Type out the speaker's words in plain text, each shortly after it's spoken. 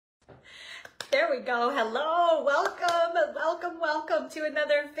There we go. Hello, welcome to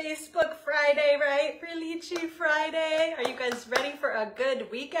another Facebook Friday, right? Felici Friday. Are you guys ready for a good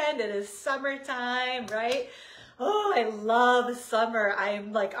weekend? It is summertime, right? Oh, I love summer.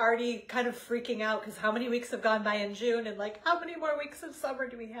 I'm like already kind of freaking out because how many weeks have gone by in June and like how many more weeks of summer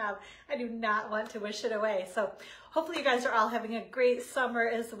do we have? I do not want to wish it away. So hopefully you guys are all having a great summer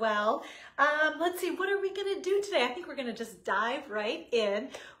as well. Let's see, what are we gonna do today? I think we're gonna just dive right in.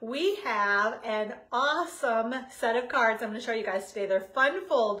 We have an awesome set of cards I'm gonna show you guys today. They're fun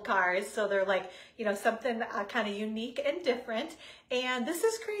fold cards, so they're like, you know, something kind of unique and different. And this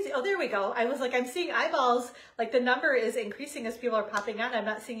is crazy. Oh, there we go. I was like, I'm seeing eyeballs, like the number is increasing as people are popping on. I'm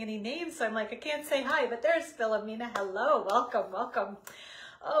not seeing any names, so I'm like, I can't say hi, but there's Philomena. Hello, welcome.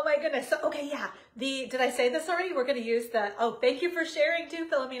 Oh my goodness. So, okay, yeah. Did I say this already? We're going to use oh, thank you for sharing too,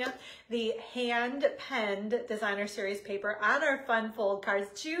 Philomena. The Hand Penned Designer Series paper on our fun fold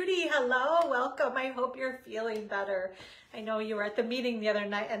cards. Judy, hello, welcome. I hope you're feeling better. I know you were at the meeting the other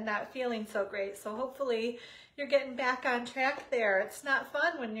night and not feeling so great. So hopefully you're getting back on track there. It's not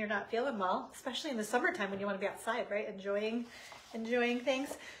fun when you're not feeling well, especially in the summertime when you want to be outside, right? Enjoying things.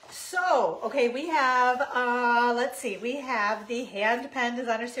 So, okay, we have, let's see, we have the Hand Penned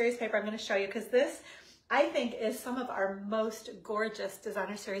Designer Series paper I'm going to show you because this, I think, is some of our most gorgeous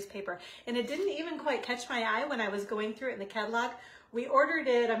Designer Series paper. And it didn't even quite catch my eye when I was going through it in the catalog. We ordered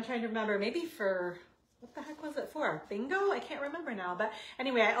it, I'm trying to remember, maybe for, what the heck was it for? Bingo? I can't remember now. But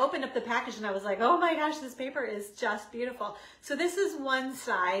anyway, I opened up the package and I was like, oh my gosh, this paper is just beautiful. So this is one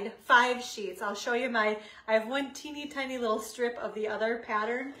side, 5 sheets. I'll show you I have one teeny tiny little strip of the other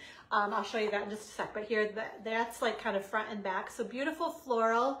pattern. I'll show you that in just a sec. But here, that's like kind of front and back. So beautiful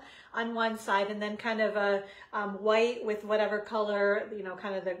floral on one side and then kind of a white with whatever color, you know,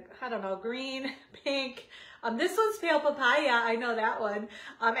 kind of the, I don't know, green, pink. This one's pale papaya, I know that one.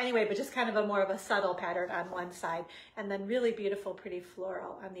 Anyway, but just kind of more of a subtle pattern on one side and then really beautiful, pretty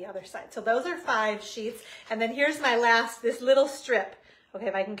floral on the other side. So those are 5 sheets. And then here's my last, this little strip. Okay,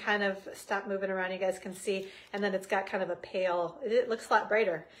 if I can kind of stop moving around, you guys can see. And then it's got kind of a pale, it looks a lot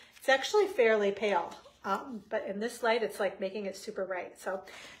brighter. It's actually fairly pale, but in this light, it's like making it super bright. So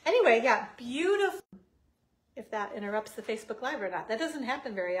anyway, yeah, beautiful. If that interrupts the Facebook Live or not. That doesn't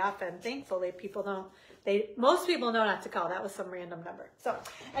happen very often. Thankfully, people don't, most people know not to call. That was some random number. So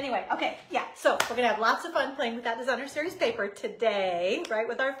anyway, okay, yeah. So we're gonna have lots of fun playing with that Designer Series paper today, right?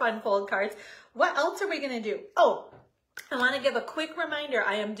 With our fun fold cards. What else are we gonna do? Oh, I want to give a quick reminder.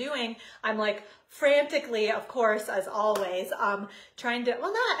 I'm like frantically, of course, as always, trying to,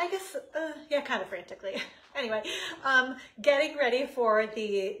 well, not, I guess, yeah, kind of frantically. Anyway, getting ready for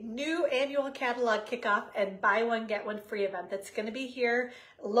the new annual catalog kickoff and buy one, get one free event that's going to be here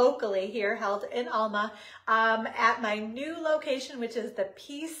locally, here held in Alma, at my new location, which is the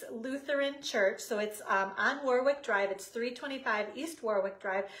Peace Lutheran Church. So it's on Warwick Drive. It's 325 East Warwick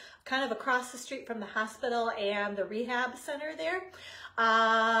Drive, kind of across the street from the hospital and the rehab center there.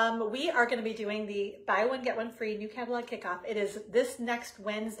 We are going to be doing the buy one, get one free new catalog kickoff. It is this next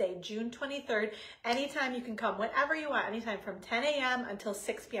Wednesday, June 23rd. Anytime you can come, whenever you want, anytime from 10 a.m. until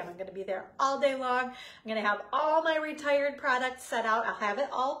 6 p.m. I'm going to be there all day long. I'm going to have all my retired products set out. I'll have it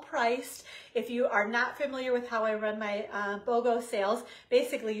all priced. If you are not familiar with how I run my BOGO sales,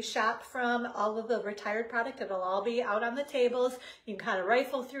 basically you shop from all of the retired product. It'll all be out on the tables. You can kind of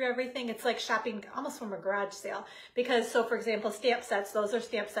rifle through everything. It's like shopping almost from a garage sale because, so for example, stamp sets, those are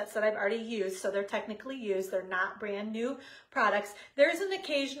stamp sets that I've already used. So they're technically used. They're not brand new products. There's an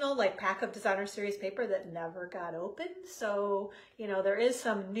occasional like pack of Designer Series paper that never got opened. So, you know, there is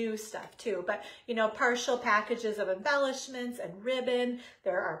some new stuff too, but you know, partial packages of embellishments and ribbon.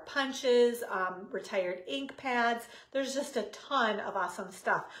 There are punches, retired ink pads. There's just a ton of awesome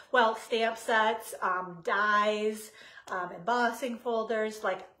stuff. Well, stamp sets, dies, embossing folders,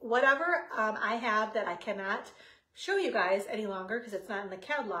 like whatever I have that I cannot show you guys any longer because it's not in the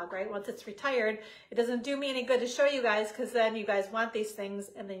catalog, right? Once it's retired, it doesn't do me any good to show you guys because then you guys want these things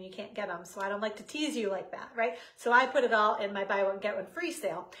and then you can't get them. So I don't like to tease you like that, right? So I put it all in my buy one, get one free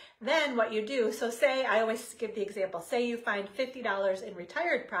sale. Then what you do, so say, I always give the example, say you find $50 in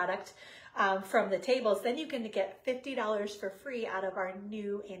retired product from the tables, then you can get $50 for free out of our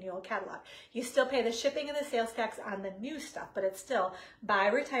new annual catalog. You still pay the shipping and the sales tax on the new stuff, but it's still buy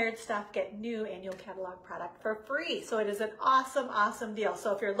retired stuff, get new annual catalog product for free. So it is an awesome, awesome deal.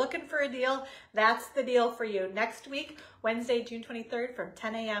 So if you're looking for a deal, that's the deal for you. Next week, Wednesday, June 23rd from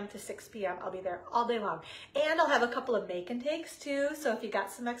 10 a.m. to 6 p.m. I'll be there all day long. And I'll have a couple of make and takes too. So if you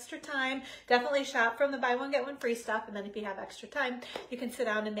got some extra time, definitely shop from the buy one, get one free stuff. And then if you have extra time, you can sit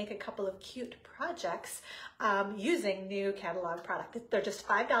down and make a couple of cute projects using new catalog product. They're just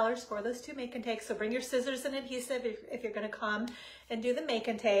 $5 for those 2 make and takes. So bring your scissors and adhesive if you're going to come and do the make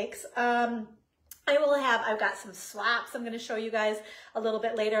and takes. I've got some swaps I'm going to show you guys a little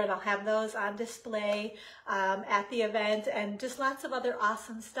bit later, and I'll have those on display at the event, and just lots of other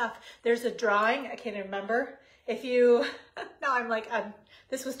awesome stuff. There's a drawing, I can't remember if you, now I'm like,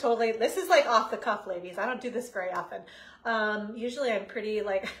 this is like off the cuff, ladies. I don't do this very often. Usually I'm pretty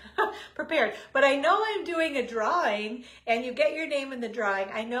like prepared, but I know I'm doing a drawing and you get your name in the drawing.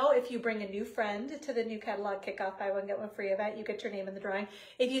 I know if you bring a new friend to the new catalog kickoff buy one, get one free event, you get your name in the drawing.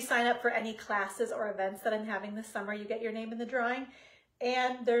 If you sign up for any classes or events that I'm having this summer, you get your name in the drawing.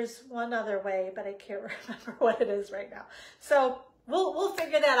 And there's one other way, but I can't remember what it is right now. So we'll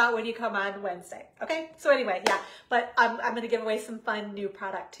figure that out when you come on Wednesday. Okay. So anyway, yeah, but I'm going to give away some fun new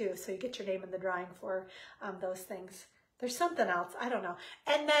product too. So you get your name in the drawing for those things. There's something else. I don't know.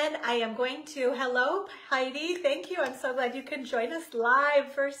 And then I am going to, hello, Heidi. Thank you. I'm so glad you can join us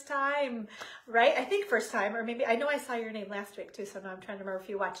live. First time, right? I think first time, or maybe, I know I saw your name last week too. So now I'm trying to remember if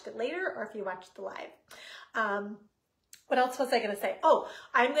you watched it later or if you watched the live. What else was I going to say? Oh,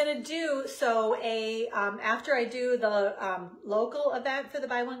 I'm going to do, so after I do the local event for the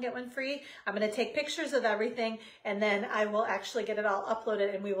buy one, get one free, I'm going to take pictures of everything, and then I will actually get it all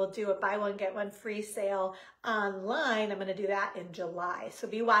uploaded, and we will do a buy one, get one free sale online. I'm going to do that in July. So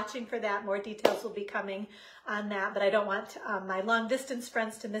be watching for that. More details will be coming on that, but I don't want my long distance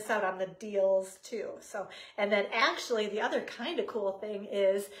friends to miss out on the deals too. So, and then actually the other kind of cool thing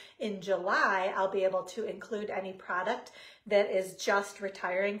is in July, I'll be able to include any product that is just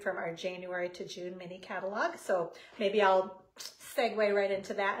retiring from our January to June mini catalog. So maybe I'll segue right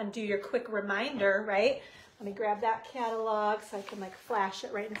into that and do your quick reminder, right? Let me grab that catalog so I can like flash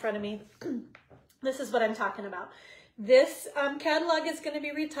it right in front of me. This is what I'm talking about. This catalog is going to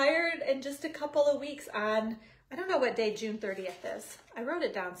be retired in just a couple of weeks on, I don't know what day June 30th is. I wrote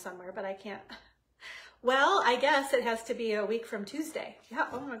it down somewhere, but I can't. Well, I guess it has to be a week from Tuesday. Yeah,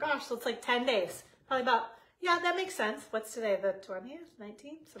 oh my gosh, so it's like 10 days. Probably about, yeah, that makes sense. What's today, the 20th,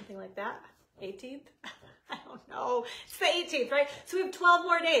 19th, something like that? 18th? I don't know. It's the 18th, right? So we have 12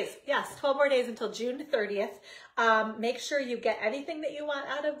 more days. Yes, 12 more days until June 30th. Make sure you get anything that you want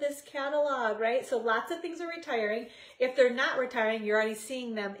out of this catalog, right? So lots of things are retiring. If they're not retiring, you're already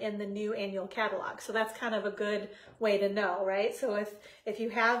seeing them in the new annual catalog. So that's kind of a good way to know, right? So if you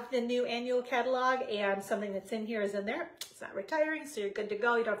have the new annual catalog and something that's in here is in there, it's not retiring, so you're good to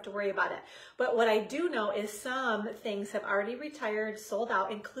go. You don't have to worry about it. But what I do know is some things have already retired, sold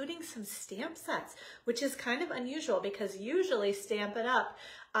out, including some stamp sets, which is kind of unusual because usually Stamp It Up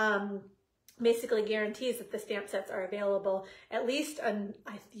basically guarantees that the stamp sets are available at least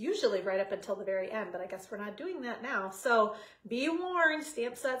usually right up until the very end, but I guess we're not doing that now. So be warned,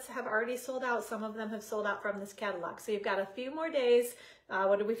 stamp sets have already sold out. Some of them have sold out from this catalog. So you've got a few more days.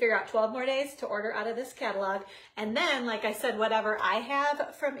 What did we figure out? 12 more days to order out of this catalog. And then, like I said, whatever I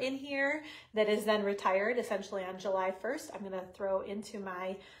have from in here that is then retired essentially on July 1st, I'm going to throw into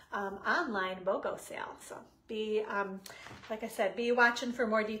my online BOGO sale. So be, like I said, be watching for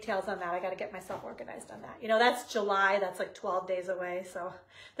more details on that. I got to get myself organized on that. You know, that's July. That's like 12 days away. So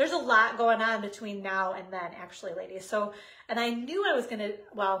there's a lot going on between now and then, actually, ladies. So, and I knew I was going to,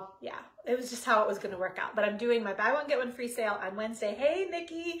 well, yeah, it was just how it was going to work out. But I'm doing my buy one, get one free sale on Wednesday. Hey,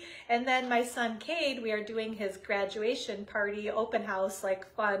 Nikki. And then my son, Cade, we are doing his graduation party, open house,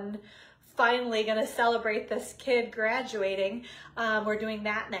 like fun, finally going to celebrate this kid graduating. We're doing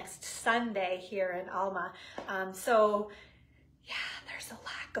that next Sunday here in Alma. So yeah, there's a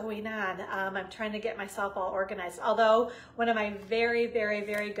lot going on. I'm trying to get myself all organized. Although one of my very, very,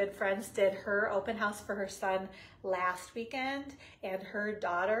 very good friends did her open house for her son last weekend, and her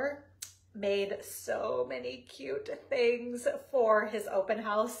daughter made so many cute things for his open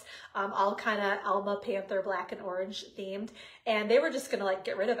house, all kind of Alma Panther black and orange themed, and they were just gonna like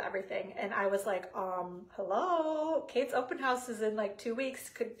get rid of everything. And I was like, hello, Kate's open house is in like 2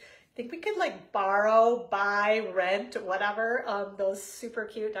 weeks. Think we could like borrow, buy, rent, whatever, those super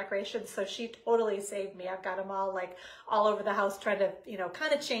cute decorations. So she totally saved me. I've got them all like all over the house, trying to, you know,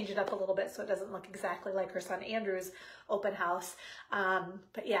 kind of change it up a little bit so it doesn't look exactly like her son Andrew's open house.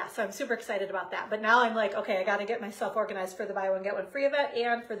 But yeah, so I'm super excited about that. But now I'm like, okay, I got to get myself organized for the buy one, get one free event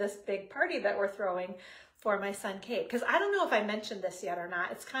and for this big party that we're throwing for my son Kate. Because I don't know if I mentioned this yet or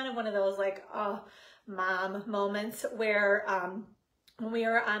not. It's kind of one of those like, mom moments where, when we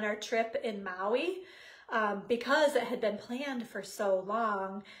were on our trip in Maui, because it had been planned for so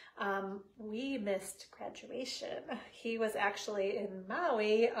long, we missed graduation. He was actually in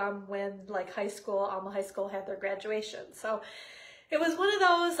Maui when like Alma High School had their graduation. So it was one of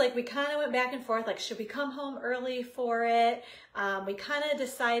those, like we kind of went back and forth, like should we come home early for it? We kind of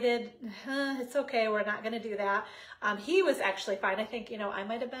decided, it's okay, we're not going to do that. He was actually fine. I think, I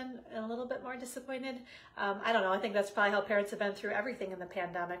might have been a little bit more disappointed. I don't know. I think that's probably how parents have been through everything in the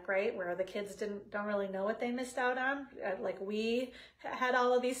pandemic, right? Where the kids don't really know what they missed out on. Like we had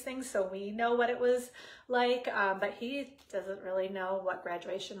all of these things, so we know what it was like. But he doesn't really know what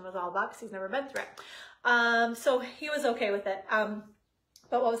graduation was all about because he's never been through it. So he was okay with it.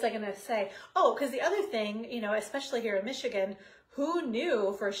 But what was I going to say? Oh, because the other thing, especially here in Michigan, who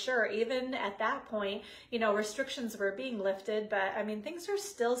knew for sure, even at that point, restrictions were being lifted, but I mean, things are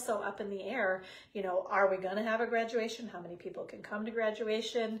still so up in the air. Are we going to have a graduation? How many people can come to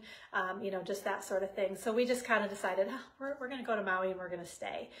graduation? Just that sort of thing. So we just kind of decided, we're going to go to Maui and we're going to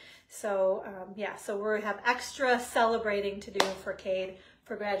stay. So yeah, so we have extra celebrating to do for Cade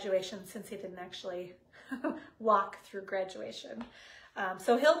for graduation since he didn't actually walk through graduation.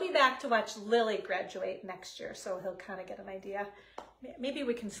 So he'll be back to watch Lily graduate next year, so he'll kind of get an idea. Maybe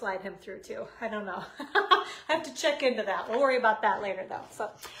we can slide him through too. I don't know. I have to check into that. We'll worry about that later though. So,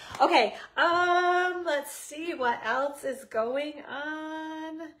 okay. Let's see what else is going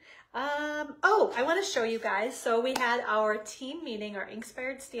on. Oh, I want to show you guys. So we had our team meeting, our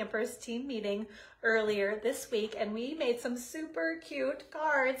Inspired Stampers team meeting earlier this week, and we made some super cute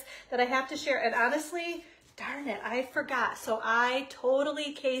cards that I have to share. And honestly, darn it, I forgot. So I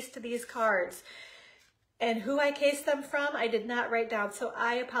totally cased these cards. And who I cased them from, I did not write down. So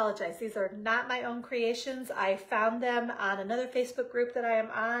I apologize. These are not my own creations. I found them on another Facebook group that I am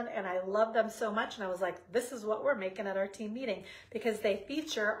on, and I love them so much. And I was like, this is what we're making at our team meeting, because they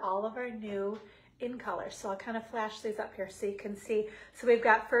feature all of our new in colors. So I'll kind of flash these up here so you can see. So we've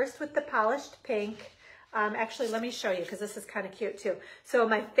got first with the polished pink. Actually, let me show you because this is kind of cute too. So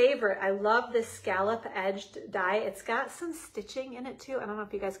my favorite, I love this scallop edged die. It's got some stitching in it too. I don't know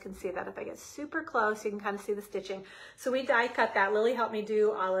if you guys can see that. If I get super close, you can kind of see the stitching. So we die cut that. Lily helped me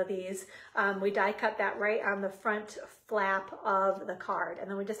do all of these. We die cut that right on the front flap of the card. And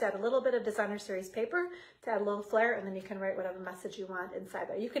then we just add a little bit of designer series paper to add a little flair, and then you can write whatever message you want inside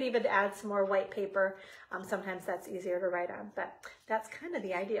there. You could even add some more white paper. Sometimes that's easier to write on, but that's kind of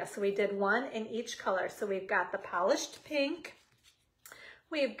the idea. So we did one in each color. So we've got the polished pink,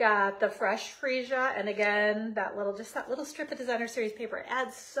 we've got the fresh freesia, and again, that little strip of designer series paper. It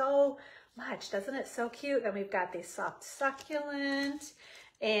adds so much, doesn't it? So cute. And we've got the soft succulent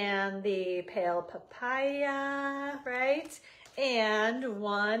and the pale papaya, right? And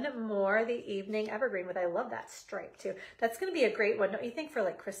one more, the evening evergreen, with I love that stripe too. That's going to be a great one, don't you think, for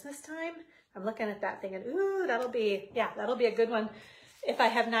like Christmas time? I'm looking at that thing and ooh, that'll be a good one. If I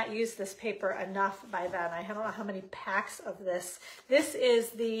have not used this paper enough by then, I don't know how many packs of this. This is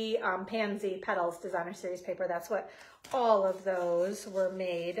the Pansy Petals Designer Series paper. That's what all of those were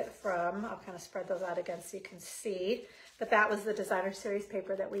made from. I'll kind of spread those out again so you can see. But that was the Designer Series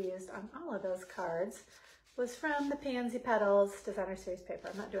paper that we used on all of those cards. Was from the Pansy Petals Designer Series paper.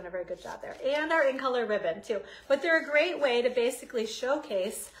 I'm not doing a very good job there. And our in color ribbon too. But they're a great way to basically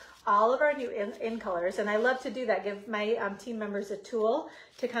showcase all of our new in colors. And I love to do that, give my team members a tool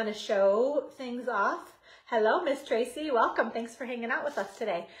to kind of show things off. Hello, Miss Tracy, welcome. Thanks for hanging out with us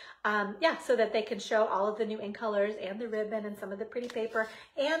today. Yeah, so that they can show all of the new in colors and the ribbon and some of the pretty paper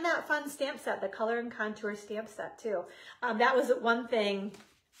and that fun stamp set, the color and contour stamp set too. That was one thing.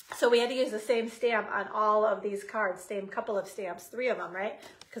 So we had to use the same stamp on all of these cards, same couple of stamps, 3 of them, right?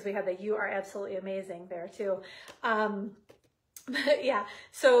 Because we had the "You Are Absolutely Amazing" there too. But yeah,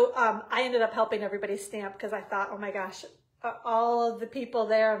 so I ended up helping everybody stamp because I thought, oh my gosh, all of the people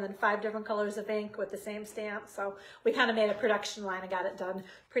there and then 5 different colors of ink with the same stamp. So we kind of made a production line and got it done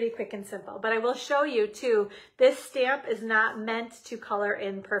pretty quick and simple. But I will show you too, this stamp is not meant to color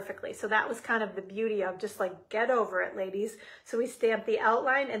in perfectly. So that was kind of the beauty of just like, get over it, ladies. So we stamped the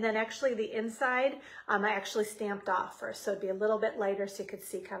outline and then actually the inside, I actually stamped off first. So it'd be a little bit lighter so you could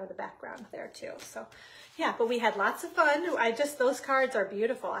see kind of the background there too. So yeah, but we had lots of fun. Those cards are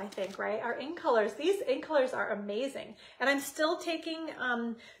beautiful, I think, right? Our in colors, these in colors are amazing. And I'm still taking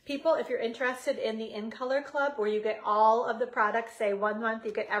people, if you're interested in the in color club, where you get all of the products, say 1 month,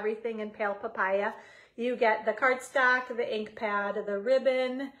 you get everything in pale papaya. You get the cardstock, the ink pad, the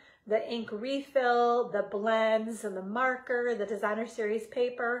ribbon, the ink refill, the blends and the marker, the designer series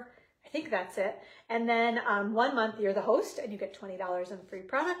paper. I think that's it. And then 1 month you're the host and you get $20 in free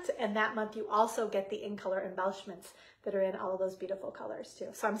product. And that month you also get the in-color embellishments that are in all of those beautiful colors too.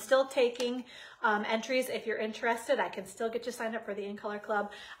 So I'm still taking entries. If you're interested, I can still get you signed up for the In-Color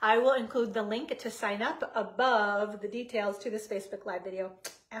Club. I will include the link to sign up above the details to this Facebook Live video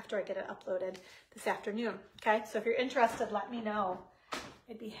after I get it uploaded this afternoon. Okay, so if you're interested, let me know.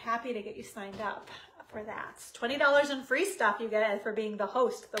 I'd be happy to get you signed up for that. It's $20 in free stuff you get for being the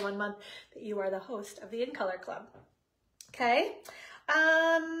host the 1 month that you are the host of the In-Color Club. Okay.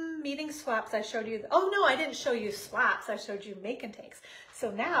 Meeting swaps, I showed you. Oh no, I didn't show you swaps. I showed you make and takes. So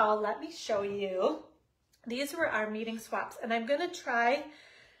now let me show you. These were our meeting swaps, and I'm going to try.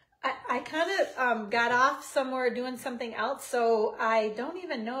 I kind of got off somewhere doing something else, so I don't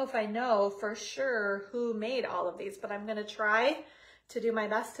even know if I know for sure who made all of these, but I'm going to try to do my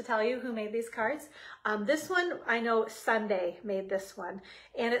best to tell you who made these cards. This one, I know Sunday made this one.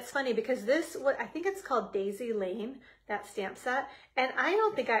 And it's funny because this, I think it's called Daisy Lane, that stamp set. And I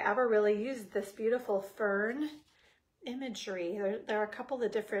don't think I ever really used this beautiful fern imagery. There are a couple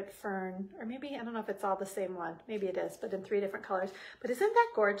of different fern, or maybe, I don't know if it's all the same one. Maybe it is, but in 3 different colors. But isn't that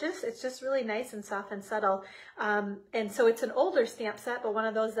gorgeous? It's just really nice and soft and subtle. And so it's an older stamp set, but one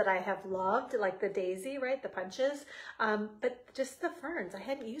of those that I have loved, like the daisy, right? The punches. But just the ferns. I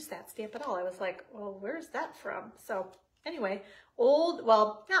hadn't used that stamp at all. I was like, well, where's that from? So anyway, old,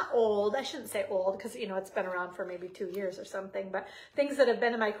 well, not old, I shouldn't say old because, you know, it's been around for maybe 2 years or something, but things that have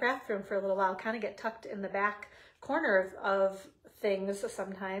been in my craft room for a little while kind of get tucked in the back corner of things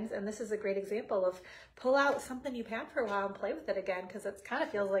sometimes. And this is a great example of pull out something you've had for a while and play with it again because it kind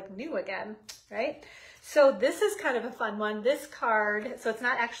of feels like new again, right? So this is kind of a fun one. This card, so it's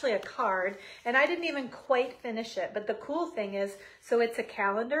not actually a card, and I didn't even quite finish it, but the cool thing is, so it's a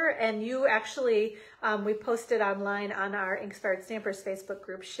calendar, and you actually, we posted online on our Inspired Stampers Facebook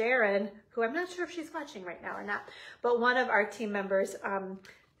group, Sharon, who I'm not sure if she's watching right now or not, but one of our team members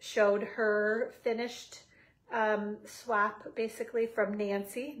showed her finished swap basically from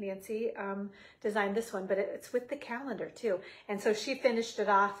Nancy. Nancy designed this one, but it's with the calendar too. And so she finished it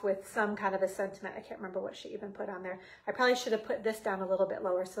off with some kind of a sentiment. I can't remember what she even put on there. I probably should have put this down a little bit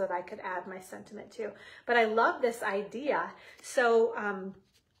lower so that I could add my sentiment too. But I love this idea. So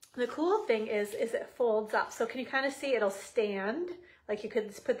the cool thing is it folds up. So can you kind of see it'll stand? Like you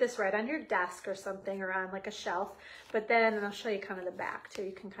could put this right on your desk or something, or on like a shelf. But then, and I'll show you kind of the back too.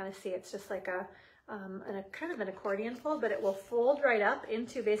 You can kind of see it's just like a kind of an accordion fold, but it will fold right up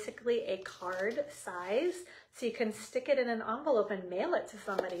into basically a card size. So you can stick it in an envelope and mail it to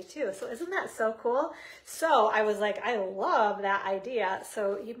somebody too. So isn't that so cool? So I was like, I love that idea.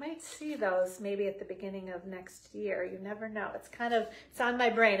 So you might see those maybe at the beginning of next year. You never know. It's on my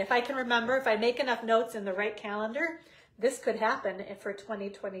brain. If I can remember, if I make enough notes in the right calendar, this could happen for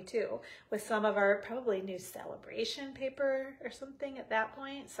 2022 with some of our probably new celebration paper or something at that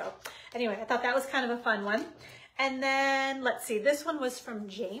point. So anyway, I thought that was kind of a fun one. And then let's see, this one was from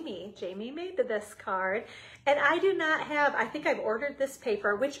Jamie. Jamie made this card, and I do not have, I think I've ordered this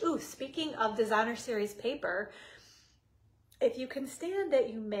paper, which, ooh, speaking of designer series paper, if you can stand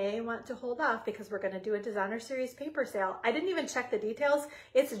it, you may want to hold off because we're going to do a designer series paper sale. I didn't even check the details.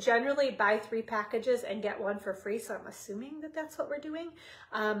 It's generally buy 3 packages and get 1 for free. So I'm assuming that that's what we're doing.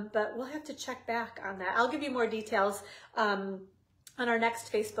 But we'll have to check back on that. I'll give you more details on our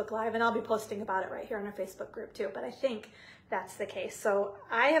next Facebook Live, and I'll be posting about it right here on our Facebook group too. But I think that's the case. So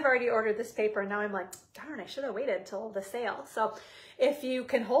I have already ordered this paper, and now I'm like, darn, I should have waited till the sale. So if you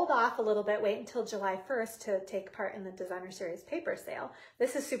can hold off a little bit, wait until July 1st to take part in the designer series paper sale.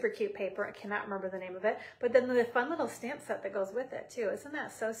 This is super cute paper. I cannot remember the name of it, but then the fun little stamp set that goes with it too. Isn't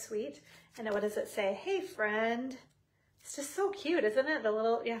that so sweet? And what does it say? Hey friend. It's just so cute, isn't it? The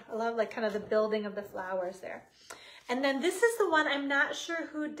little, yeah, I love like kind of the building of the flowers there. And then this is the one, I'm not sure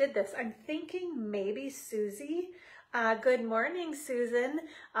who did this. I'm thinking maybe Susie. Good morning, Susan,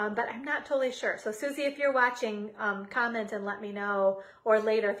 but I'm not totally sure. So Susie, if you're watching, comment and let me know, or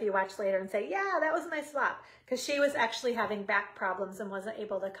later if you watch later and say, yeah, that was a nice swap, because she was actually having back problems and wasn't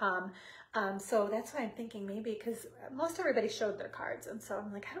able to come. So that's why I'm thinking maybe, because most everybody showed their cards, and so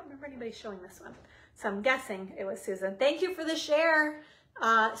I'm like, I don't remember anybody showing this one. So I'm guessing it was Susan. Thank you for the share.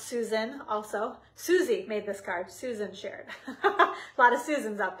 Susan also. Susie made this card. Susan shared. A lot of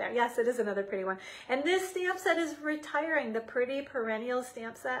Susans out there. Yes, it is another pretty one. And this stamp set is retiring. The pretty perennial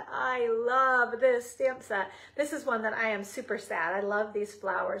stamp set. I love this stamp set. This is one that I am super sad. I love these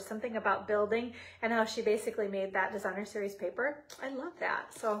flowers. Something about building and how she basically made that designer series paper. I love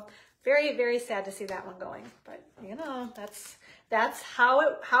that. So very, very sad to see that one going. But you know, that's That's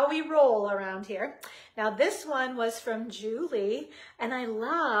how we roll around here. Now this one was from Julie, and I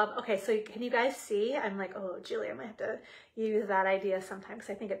love, okay, so can you guys see? I'm like, oh, Julie, I might have to use that idea sometime because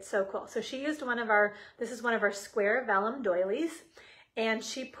I think it's so cool. So she used this is one of our square vellum doilies, and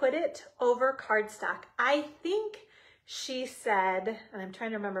she put it over cardstock. I think she said, and I'm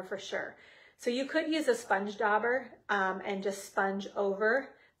trying to remember for sure, so you could use a sponge dauber and just sponge over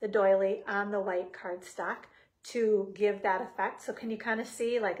the doily on the white cardstock to give that effect. So can you kind of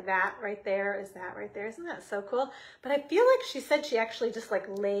see like that right there is that right there? Isn't that so cool? But I feel like she said she actually just like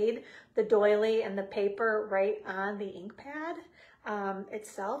laid the doily and the paper right on the ink pad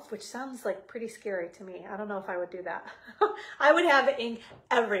itself, which sounds like pretty scary to me. I don't know if I would do that. I would have ink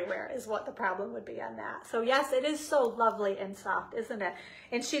everywhere is what the problem would be on that. So yes, it is so lovely and soft, isn't it?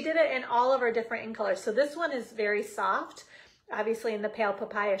 And she did it in all of our different ink colors. So this one is very soft, obviously in the pale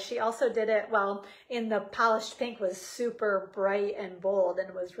papaya. She also did it, well, in the polished pink was super bright and bold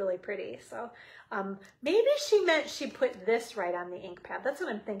and was really pretty. So maybe she meant she put this right on the ink pad. That's what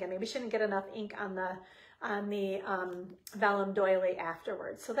I'm thinking. Maybe she didn't get enough ink on the vellum doily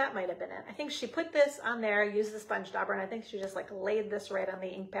afterwards. So that might have been it. I think she put this on there, used the sponge dauber, and I think she just like laid this right on the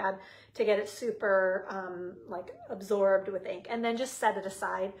ink pad to get it super like absorbed with ink, and then just set it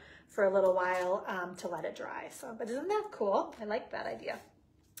aside for a little while to let it dry. So, but isn't that cool? I like that idea.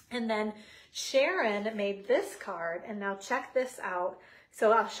 And then Sharon made this card, and now check this out.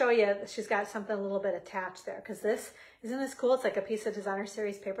 So I'll show you, she's got something a little bit attached there, because this, isn't this cool? It's like a piece of designer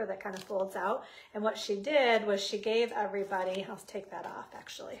series paper that kind of folds out. And what she did was she gave everybody, I'll take that off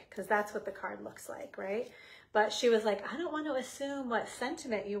actually, because that's what the card looks like, right? But she was like, I don't want to assume what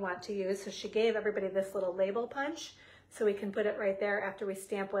sentiment you want to use. So she gave everybody this little label punch, so we can put it right there after we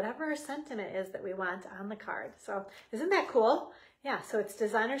stamp whatever sentiment is that we want on the card. So isn't that cool? Yeah, so it's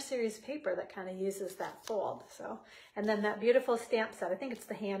designer series paper that kind of uses that fold. So, and then that beautiful stamp set, I think it's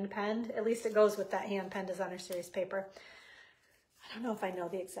the hand penned, at least it goes with that hand penned designer series paper. I don't know if I know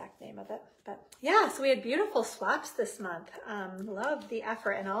the exact name of it, but yeah, so we had beautiful swaps this month. Love the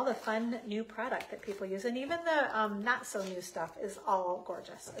effort and all the fun new product that people use. And even the not so new stuff is all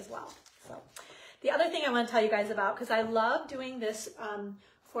gorgeous as well. So the other thing I want to tell you guys about, because I love doing this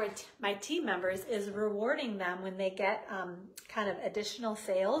for my team members, is rewarding them when they get kind of additional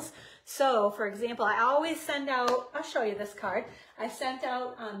sales. So for example, I always send out, I'll show you this card. I sent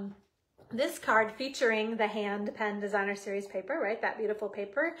out this card featuring the hand pen designer series paper, right? That beautiful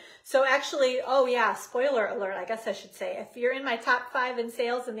paper. So actually, oh yeah, spoiler alert, I guess I should say, if you're in my top 5 in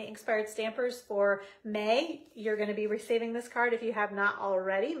sales in the Inspired Stampers for May, you're going to be receiving this card if you have not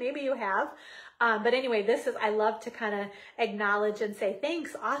already. Maybe you have. But anyway, this is, I love to kind of acknowledge and say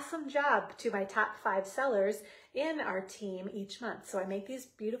thanks, awesome job to my top 5 sellers in our team each month. So I make these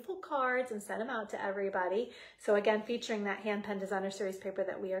beautiful cards and send them out to everybody. So again, featuring that hand pen designer series paper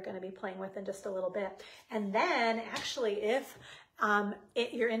that we are going to be playing with in just a little bit. And then actually, if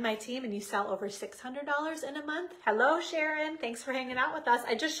you're in my team and you sell over $600 in a month, hello Sharon, thanks for hanging out with us.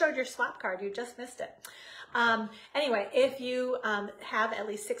 I just showed your swap card, you just missed it. Anyway, if you have at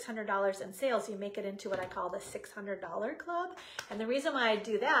least $600 in sales, you make it into what I call the $600 club. And the reason why I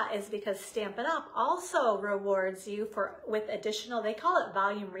do that is because Stampin' Up! Also rewards you with additional, they call it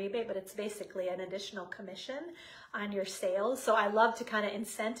volume rebate, but it's basically an additional commission on your sales. So I love to kind of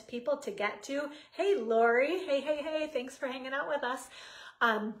incent people to get to, hey Lori, hey, thanks for hanging out with us.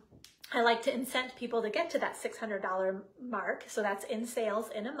 I like to incent people to get to that $600 mark. So that's in sales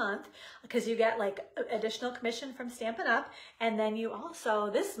in a month, because you get like additional commission from Stampin' Up! And then you also,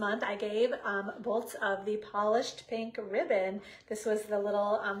 this month, I gave bolts of the polished pink ribbon. This was the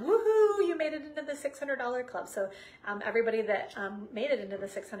little, woohoo, you made it into the $600 club. So everybody that made it into the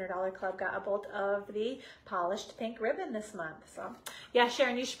 $600 club got a bolt of the polished pink ribbon this month. So yeah,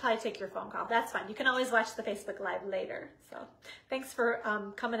 Sharon, you should probably take your phone call. That's fine. You can always watch the Facebook Live later. So thanks for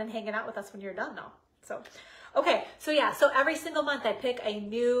coming and hanging out with us when you're done though. So, okay. So yeah, so every single month I pick a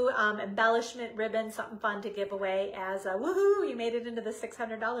new embellishment ribbon, something fun to give away as a woohoo, you made it into the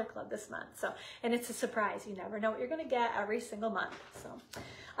 $600 club this month. So, and it's a surprise. You never know what you're going to get every single month. So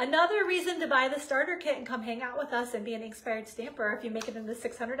another reason to buy the starter kit and come hang out with us and be an Inspired Stamper, if you make it into the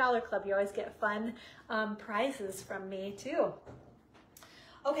 $600 club, you always get fun prizes from me too.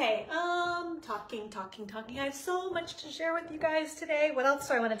 Okay, talking. I have so much to share with you guys today. What else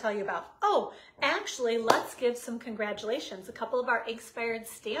do I want to tell you about? Oh, actually, let's give some congratulations. A couple of our Inspired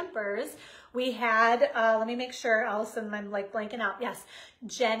Stampers we had, let me make sure, all of a sudden I'm like blanking out. Yes,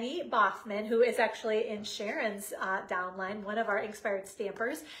 Jenny Boffman, who is actually in Sharon's downline, one of our Inspired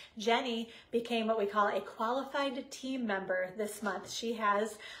Stampers. Jenny became what we call a qualified team member this month. She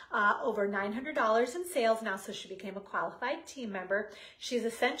has over $900 in sales now, so she became a qualified team member. She's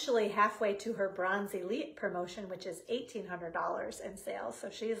essentially halfway to her Bronze Elite promotion, which is $1,800 in sales. So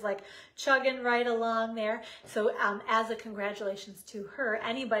she's like chugging right along there. So as a congratulations to her,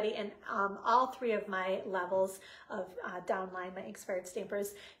 anybody in all three of my levels of downline, my Inspired Stampers,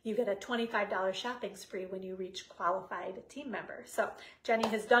 you get a $25 shopping spree when you reach qualified team member. So Jenny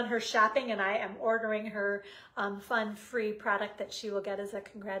has done her shopping, and I am ordering her fun free product that she will get as a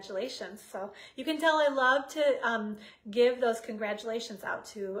congratulations. So you can tell I love to give those congratulations out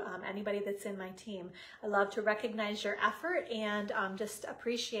to anybody that's in my team. I love to recognize your effort and just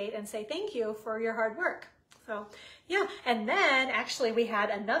appreciate and say thank you for your hard work. So yeah, and then actually we had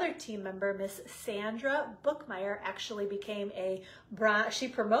another team member, Miss Sandra Bookmeyer, actually became a bronze, she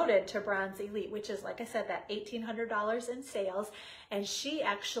promoted to Bronze Elite, which is, like I said, that $1,800 in sales. And she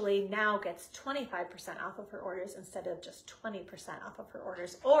actually now gets 25% off of her orders instead of just 20% off of her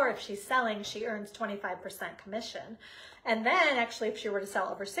orders. Or if she's selling, she earns 25% commission. And then actually, if she were to sell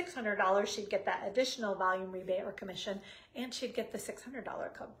over $600, she'd get that additional volume rebate or commission, and she'd get the $600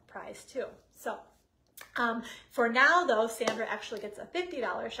 prize too. So for now, though, Sandra actually gets a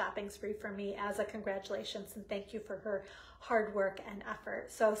 $50 shopping spree from me as a congratulations and thank you for her hard work and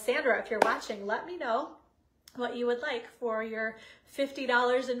effort. So Sandra, if you're watching, let me know what you would like for your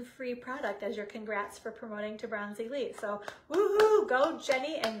 $50 in free product as your congrats for promoting to Bronze Elite. So woohoo, go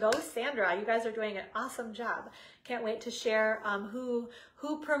Jenny and go Sandra. You guys are doing an awesome job. Can't wait to share who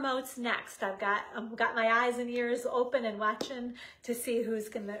promotes next. I've got my eyes and ears open and watching to see who's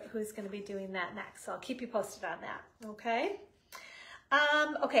gonna be doing that next. So I'll keep you posted on that. Okay.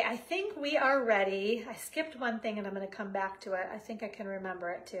 Okay, I think we are ready. I skipped one thing and I'm gonna come back to it. I think I can remember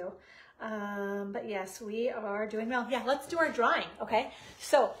it too. But yes, we are doing well. Yeah, let's do our drawing, okay?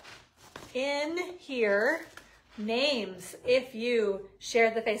 So in here, names, if you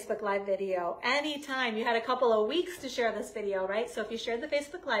shared the Facebook Live video, anytime, you had a couple of weeks to share this video, right? So if you shared the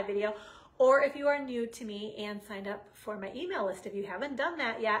Facebook Live video, or if you are new to me and signed up for my email list, if you haven't done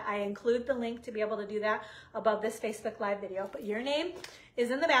that yet, I include the link to be able to do that above this Facebook Live video. But your name is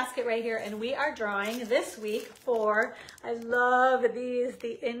in the basket right here, and we are drawing this week for, I love these,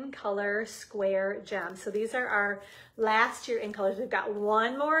 the In Color Square Gems. So these are our last year In Colors. We've got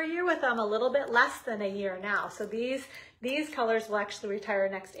one more year with them, a little bit less than a year now. So these colors will actually retire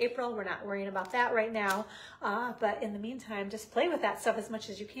next April. We're not worrying about that right now. But in the meantime, just play with that stuff as much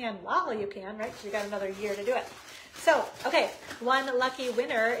as you can while you can, right? Because we got another year to do it. So, okay, one lucky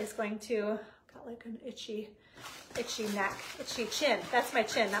winner is going to, got like an itchy neck, itchy chin. That's my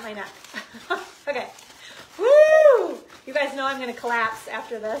chin, not my neck. Okay. Woo! You guys know I'm going to collapse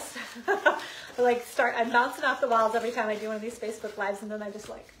after this. I'm bouncing off the walls every time I do one of these Facebook Lives, and then I just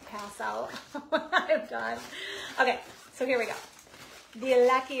like pass out when I'm done. Okay, so here we go. The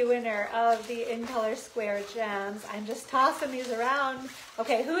lucky winner of the In Color Square Gems. I'm just tossing these around.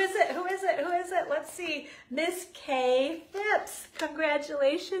 Okay, who is it? Who is it? Who is it? Let's see. Miss Kay Phipps.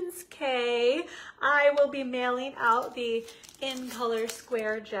 Congratulations, Kay. I will be mailing out the In Color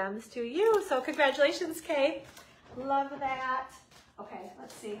Square Gems to you. So congratulations, Kay. Love that. Okay,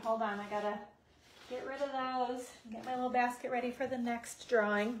 let's see. Hold on. I gotta get rid of those. Get my little basket ready for the next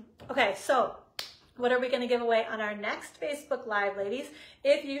drawing. Okay, so what are we going to give away on our next Facebook Live, ladies?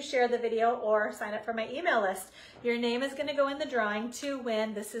 If you share the video or sign up for my email list, your name is going to go in the drawing to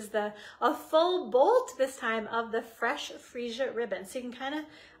win. This is a full bolt this time of the Fresh Freesia ribbon. So you can kind of,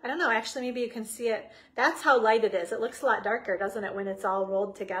 I don't know, actually maybe you can see it. That's how light it is. It looks a lot darker, doesn't it, when it's all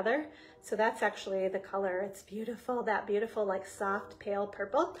rolled together? So that's actually the color. It's beautiful, that beautiful like soft pale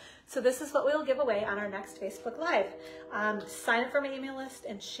purple. So this is what we'll give away on our next Facebook Live. Sign up for my email list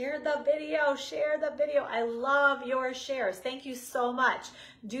and share the video. Share the video. I love your shares. Thank you so much.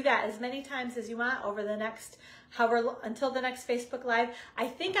 Do that as many times as you want over the next, until the next Facebook Live. I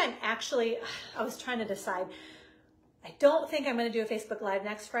was trying to decide. I don't think I'm going to do a Facebook Live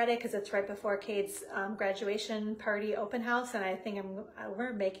next Friday because it's right before Cade's graduation party open house, and I think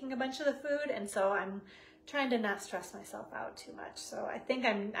we're making a bunch of the food, and so I'm trying to not stress myself out too much. So I think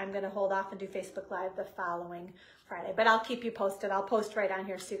I'm going to hold off and do Facebook Live the following Friday, but I'll keep you posted. I'll post right on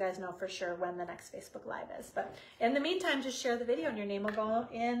here so you guys know for sure when the next Facebook Live is. But in the meantime, just share the video and your name will go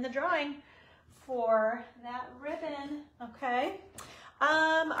in the drawing for that ribbon, okay?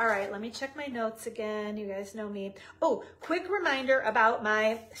 All right, let me check my notes again. You guys know me. Oh, quick reminder about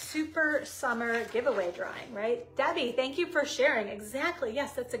my Super Summer giveaway drawing, right? Debbie, thank you for sharing. Exactly.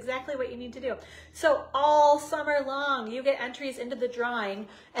 Yes, that's exactly what you need to do. So all summer long, you get entries into the drawing,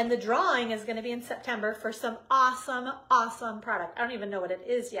 and the drawing is going to be in September for some awesome, awesome product. I don't even know what it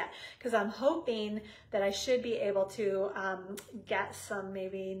is yet, because I'm hoping that I should be able to get some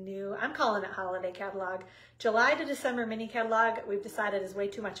maybe new, I'm calling it holiday catalog. July to December mini catalog, we've decided is way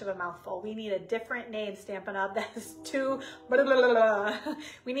too much of a mouthful. We need a different name, Stampin' Up! That is too blah, blah, blah, blah.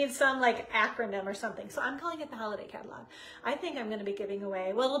 We need some like acronym or something. So I'm calling it the holiday catalog. I think I'm gonna be giving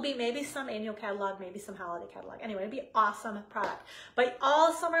away, well, it'll be maybe some annual catalog, maybe some holiday catalog. Anyway, it'll be awesome product. But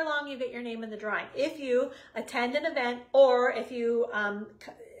all summer long, you get your name in the drawing. If you attend an event or if you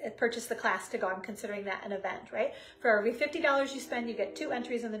purchase the class to go, I'm considering that an event, right? For every $50 you spend, you get 2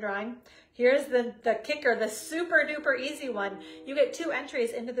 entries in the drawing. Here's the kicker, the super duper easy one. You get 2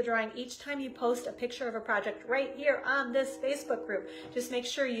 entries into the drawing each time you post a picture of a project right here on this Facebook group. Just make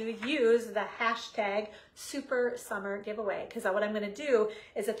sure you use the hashtag Super Summer Giveaway, because what I'm going to do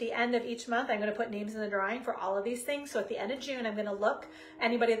is at the end of each month, I'm going to put names in the drawing for all of these things. So at the end of June, I'm going to look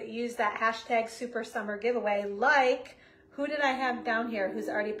anybody that used that hashtag Super Summer Giveaway, like, who did I have down here who's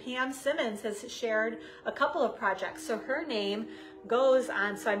already, Pam Simmons has shared a couple of projects. So her name goes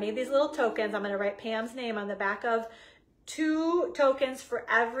on, so I made these little tokens. I'm gonna write Pam's name on the back of 2 tokens for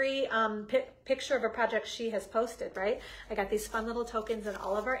every picture of a project she has posted, right? I got these fun little tokens in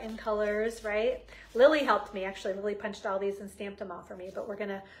all of our in colors, right? Lily helped me, actually. Lily punched all these and stamped them all for me, but we're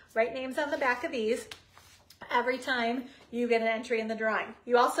gonna write names on the back of these every time you get an entry in the drawing.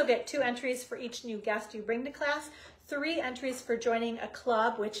 You also get 2 entries for each new guest you bring to class, 3 entries for joining a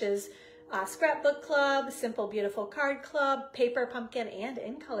club, which is Scrapbook Club, Simple Beautiful Card Club, Paper Pumpkin, and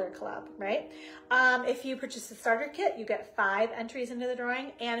In Color Club, right? If you purchase the starter kit, you get 5 entries into the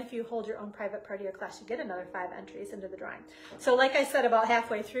drawing, and if you hold your own private party or class, you get another 5 entries into the drawing. So like I said, about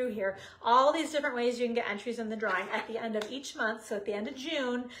halfway through here, all these different ways you can get entries in the drawing at the end of each month. So at the end of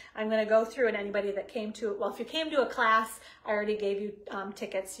June, I'm gonna go through, and anybody that came to, well, if you came to a class, I already gave you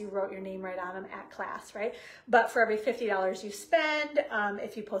tickets, you wrote your name right on them at class, right? But for every $50 you spend,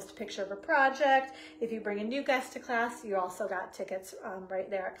 if you post a picture of a project, if you bring a new guest to class, you also got tickets right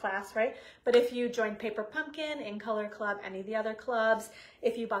there at class, right? But if you joined Paper Pumpkin, In Color Club, any of the other clubs,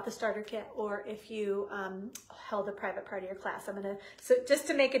 if you bought the starter kit, or if you held a private party or class, I'm gonna, so just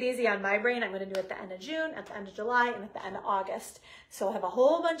to make it easy on my brain, I'm gonna do it at the end of June, at the end of July, and at the end of August. So I'll have a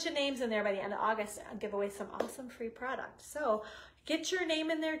whole bunch of names in there by the end of August and give away some awesome free product. So get your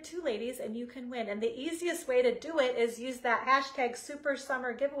name in there too, ladies, and you can win. And the easiest way to do it is use that hashtag Super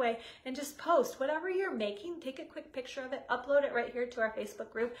Summer Giveaway and just post whatever you're making. Take a quick picture of it, upload it right here to our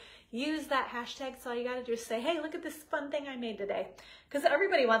Facebook group. Use that hashtag. So all you got to do is say, hey, look at this fun thing I made today. Because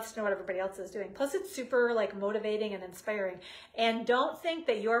everybody wants to know what everybody else is doing. Plus, it's super like motivating and inspiring. And don't think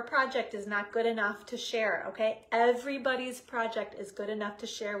that your project is not good enough to share, okay? Everybody's project is good enough to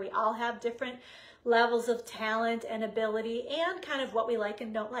share. We all have different levels of talent and ability and kind of what we like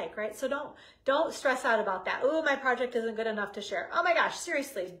and don't like, right? So don't stress out about that. Oh, my project isn't good enough to share. Oh my gosh,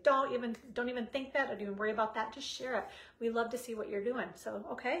 seriously, don't even think that, or don't even worry about that. Just share it. We love to see what you're doing. So,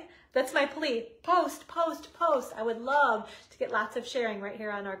 okay, that's my plea. Post, post, post. I would love to get lots of sharing right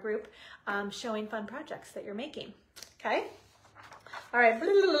here on our group, showing fun projects that you're making. Okay. All right.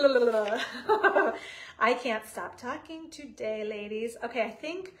 I can't stop talking today, ladies. Okay, I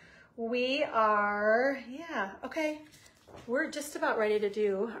think we are, yeah, okay. We're just about ready to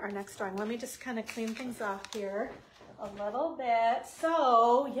do our next drawing. Let me just kind of clean things off here a little bit.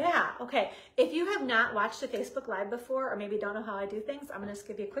 So yeah, okay. If you have not watched a Facebook Live before, or maybe don't know how I do things, I'm gonna just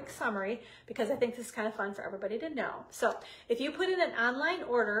give you a quick summary because I think this is kind of fun for everybody to know. So if you put in an online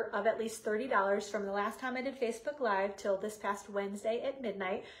order of at least $30 from the last time I did Facebook Live till this past Wednesday at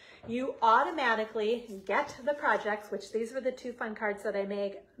midnight, you automatically get the projects, which these were the 2 fun cards that I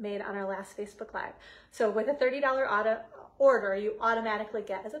made on our last Facebook Live. So with a $30 order, you automatically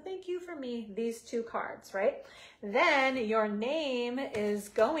get, as a thank you for me, these 2 cards, right? Then your name is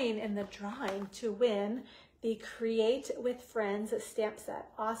going in the drawing to win the Create with Friends stamp set.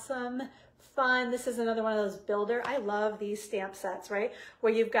 Awesome, fun. This is another one of those builder. I love these stamp sets, right?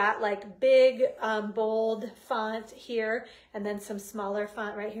 Where you've got like big, bold font here, and then some smaller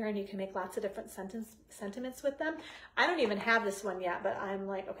font right here, and you can make lots of different sentiments with them. I don't even have this one yet, but I'm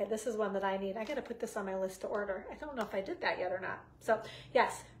like, okay, this is one that I need. I got to put this on my list to order. I don't know if I did that yet or not. So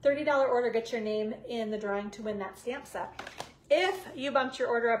yes, $30 order, get your name in the drawing to win that stamp set. If you bumped your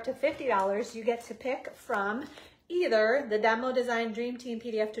order up to $50, you get to pick from either the Demo Design Dream Team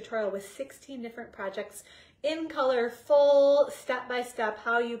PDF tutorial with 16 different projects in color, full step-by-step,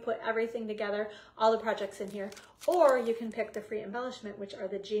 how you put everything together, all the projects in here. Or you can pick the free embellishment, which are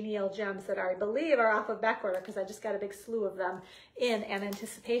the genial gems that I believe are off of back order, because I just got a big slew of them in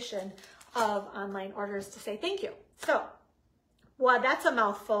anticipation of online orders to say thank you. So, well, that's a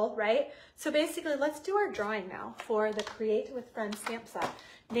mouthful, right? So basically, let's do our drawing now for the Create with Friends stamp set.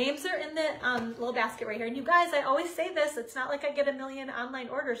 Names are in the little basket right here. And you guys, I always say this, it's not like I get a million online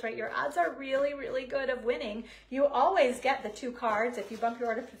orders, right? Your odds are really, really good of winning. You always get the 2 cards. If you bump your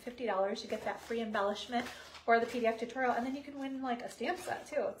order for $50, you get that free embellishment or the PDF tutorial. And then you can win like a stamp set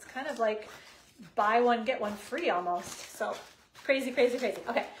too. It's kind of like buy one, get one free almost. So crazy, crazy, crazy.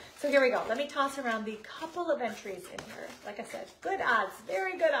 Okay, so here we go. Let me toss around the couple of entries in here. Like I said, good odds,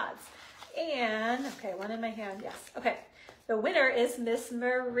 very good odds. And, okay, one in my hand, yes. Okay, the winner is Miss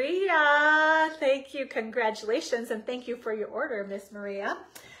Maria. Thank you, congratulations, and thank you for your order, Miss Maria.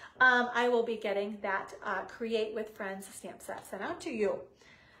 I will be getting that Create with Friends stamp set sent out to you.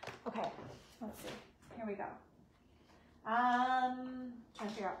 Okay, let's see, here we go. Trying to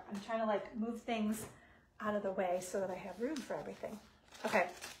figure out, I'm trying to like move things out of the way so that I have room for everything. Okay,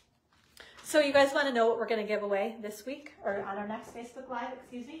 so you guys want to know what we're going to give away this week, or on our next Facebook Live,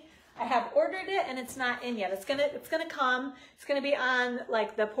 excuse me. I have ordered it and it's not in yet. It's gonna come. It's gonna be on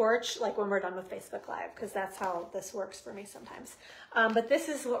like the porch, like when we're done with Facebook Live, because that's how this works for me sometimes. But this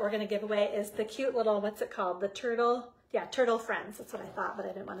is what we're gonna give away, is the cute little, what's it called? The turtle. Yeah, Turtle Friends. That's what I thought, but I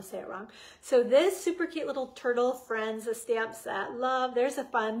didn't want to say it wrong. So this super cute little Turtle Friends stamp set. Love. There's a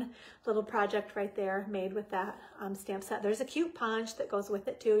fun little project right there made with that stamp set. There's a cute punch that goes with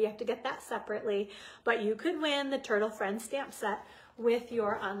it too. You have to get that separately, but you could win the Turtle Friends stamp set with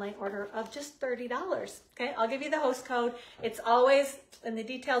your online order of just $30. Okay, I'll give you the host code. It's always in the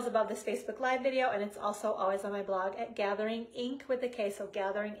details above this Facebook Live video, and it's also always on my blog at Gathering Ink with a K, so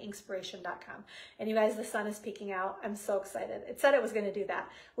gatheringinspiration.com. And you guys, the sun is peeking out. I'm so excited. It said it was going to do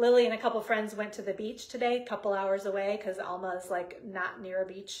that. Lily and a couple friends went to the beach today, a couple hours away, because Alma is like not near a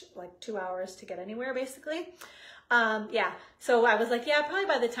beach, like 2 hours to get anywhere basically. Yeah, so I was like, yeah, probably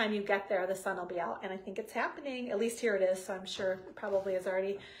by the time you get there, the sun will be out. And I think it's happening. At least here it is. So I'm sure it probably has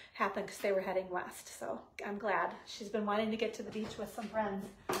already happened because they were heading west. So I'm glad. She's been wanting to get to the beach with some friends.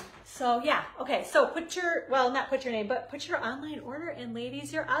 So yeah, okay. So put your, well, not put your name, but put your online order in,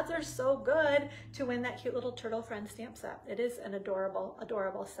 ladies. Your odds are so good to win that cute little Turtle Friend stamp set. It is an adorable,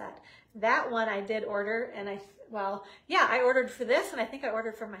 adorable set. That one I did order, and well, yeah, I ordered for this, and I think I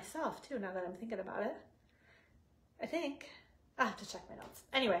ordered for myself too, now that I'm thinking about it. I think. I have to check my notes.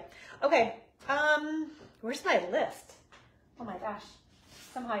 Anyway, okay. Where's my list? Oh my gosh.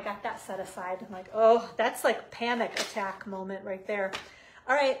 Somehow I got that set aside. I'm like, oh, that's like panic attack moment right there.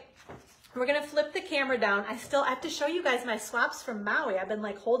 All right. We're going to flip the camera down. I have to show you guys my swaps from Maui. I've been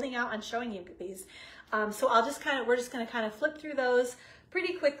like holding out on showing you these. So we're just going to kind of flip through those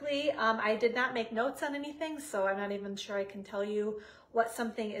pretty quickly. I did not make notes on anything, so I'm not even sure I can tell you what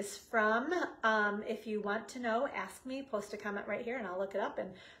something is from. If you want to know, ask me, post a comment right here, and I'll look it up and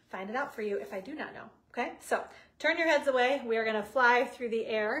find it out for you if I do not know. Okay, so turn your heads away. We are going to fly through the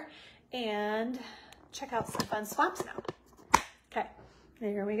air and check out some fun swaps now. Okay,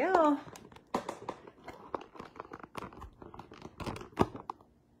 here we go.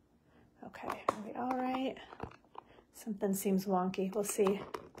 Okay, are we all right? Something seems wonky. We'll see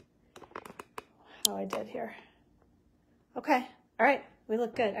how I did here. Okay. All right, we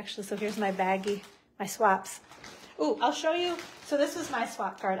look good, actually. So here's my baggie, my swaps. Ooh, I'll show you. So this is my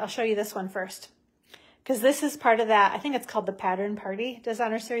swap card. I'll show you this one first, because this is part of that. I think it's called the Pattern Party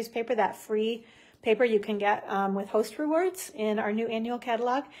Designer Series paper, that free paper you can get with host rewards in our new annual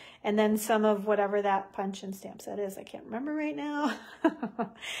catalog, and then some of whatever that punch and stamp set is. I can't remember right now,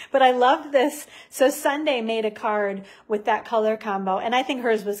 but I loved this. So Sunday made a card with that color combo, and I think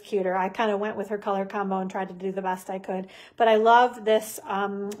hers was cuter. I kind of went with her color combo and tried to do the best I could, but I love this.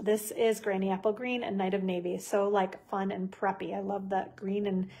 This is Granny Apple Green and Night of Navy. So like fun and preppy. I love that green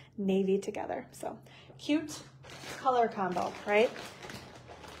and navy together. So cute color combo, right?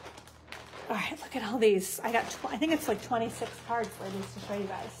 All right, look at all these. I think it's like 26 cards for these to show you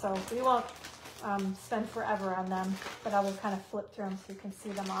guys. So we won't spend forever on them, but I will kind of flip through them so you can see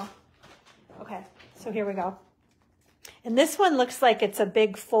them all. Okay, so here we go. And this one looks like it's a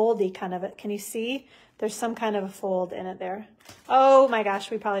big foldy kind of it. Can you see? There's some kind of a fold in it there. Oh my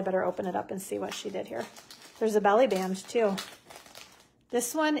gosh, we probably better open it up and see what she did here. There's a belly band too.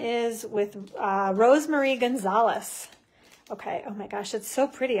 This one is with Rosemarie Gonzalez. Okay, oh my gosh, it's so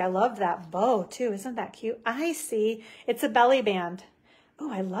pretty. I love that bow too. Isn't that cute? I see. It's a belly band. Oh,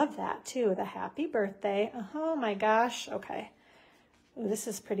 I love that too. The happy birthday. Oh my gosh. Okay. Ooh, this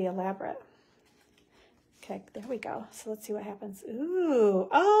is pretty elaborate. Okay, there we go. So let's see what happens. Ooh,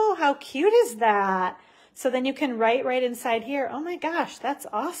 oh, how cute is that? So then you can write right inside here. Oh my gosh, that's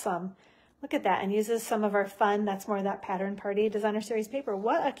awesome. Look at that, and uses some of our fun, that's more of that Pattern Party Designer Series paper.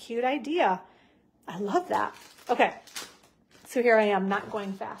 What a cute idea. I love that. Okay, so here I am, not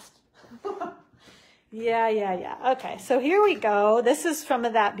going fast. Yeah. Okay, so here we go. This is from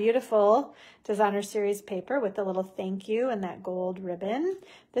that beautiful Designer Series paper with the little thank you and that gold ribbon.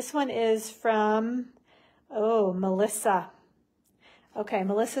 This one is from, oh, Melissa. Okay,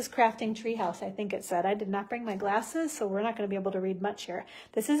 Melissa's Crafting Treehouse, I think it said. I did not bring my glasses, so we're not going to be able to read much here.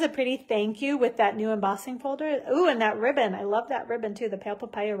 This is a pretty thank you with that new embossing folder. Ooh, and that ribbon. I love that ribbon too, the Pale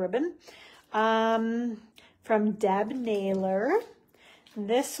Papaya ribbon. From Deb Naylor.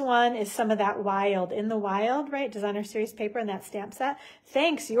 This one is some of that Wild, In the Wild, right? Designer Series paper and that stamp set.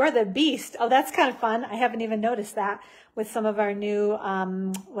 Thanks, you're the beast. Oh, that's kind of fun. I haven't even noticed that with some of our new,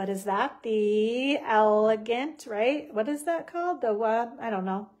 what is that? The Elegant, right? What is that called? The, I don't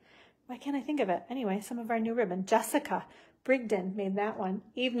know. Why can't I think of it? Anyway, some of our new ribbon. Jessica Brigden made that one.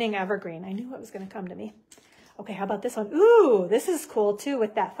 Evening Evergreen. I knew it was going to come to me. Okay, how about this one? Ooh, this is cool too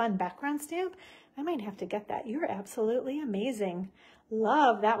with that fun background stamp. I might have to get that. You're absolutely amazing.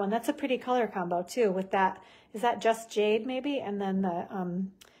 Love that one. That's a pretty color combo too with that. Is that Just Jade maybe? And then the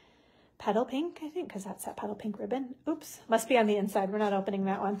Petal Pink, I think, because that's that Petal Pink ribbon. Oops, must be on the inside. We're not opening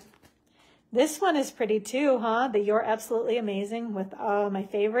that one. This one is pretty too, huh? The You're Absolutely Amazing with, oh, my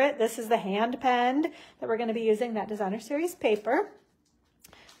favorite. This is the Hand Penned that we're going to be using, that Designer Series paper.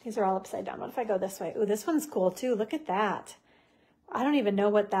 These are all upside down. What if I go this way? Ooh, this one's cool too. Look at that. I don't even know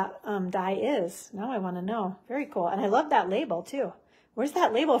what that die is. Now I want to know. Very cool. And I love that label too. Where's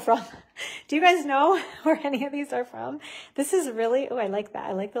that label from? Do you guys know where any of these are from? This is really, oh, I like that.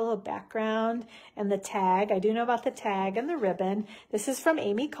 I like the little background and the tag. I do know about the tag and the ribbon. This is from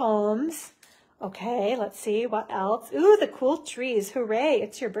Amy Combs. Okay, let's see what else. Ooh, the cool trees. Hooray,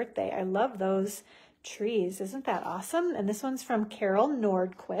 it's your birthday. I love those trees. Isn't that awesome? And this one's from Carol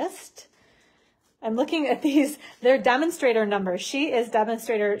Nordquist. I'm looking at these. They're demonstrator numbers. She is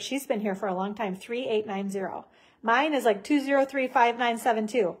demonstrator. She's been here for a long time. 3890. Mine is like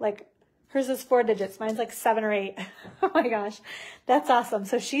 2035972. Like hers is 4 digits. Mine's like 7 or 8. Oh my gosh. That's awesome.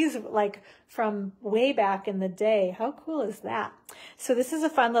 So she's like from way back in the day. How cool is that? So this is a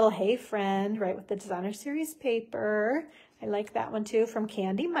fun little Hey Friend, right, with the Designer Series paper. I like that one too, from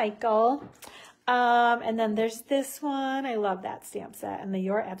Candy Michael. And then there's this one. I love that stamp set. And the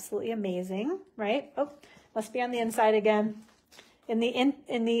You're Absolutely Amazing, right? Oh, must be on the inside again. In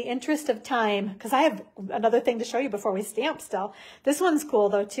the interest of time, because I have another thing to show you before we stamp still. This one's cool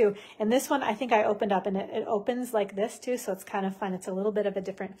though too. And this one I think I opened up, and it opens like this too, so it's kind of fun. It's a little bit of a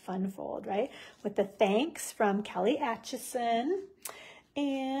different fun fold, right? With the thanks from Kelly Atchison.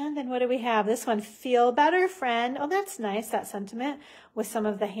 And then what do we have? This one, Feel Better Friend. Oh, that's nice, that sentiment with some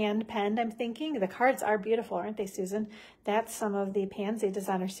of the hand penned, I'm thinking. The cards are beautiful, aren't they, Susan? That's some of the Pansy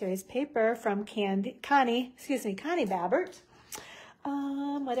Designer Series paper from Connie Babbert.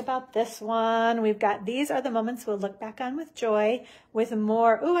 What about this one? We've got These Are the Moments We'll Look Back On with Joy with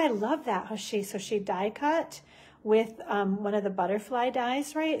more. Oh, I love that. How she die cut with one of the butterfly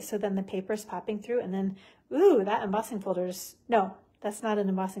dies, right? So then the paper's popping through, and then, ooh, that embossing folder is, no, that's not an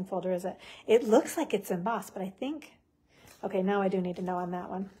embossing folder, is it? It looks like it's embossed, but I think, okay, now I do need to know on that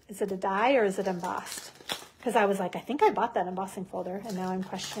one. Is it a die or is it embossed? Because I was like, I think I bought that embossing folder, and now I'm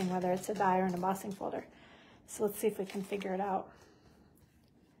questioning whether it's a die or an embossing folder. So let's see if we can figure it out.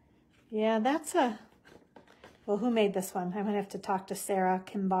 Yeah, that's a, well, who made this one? I'm going to have to talk to Sarah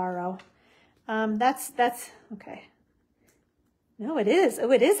Kimbaro. That's, okay. No, it is.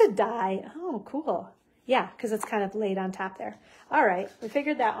 Oh, it is a die. Oh, cool. Yeah, because it's kind of laid on top there. All right, we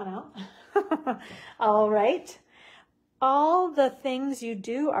figured that one out. All right. All the things you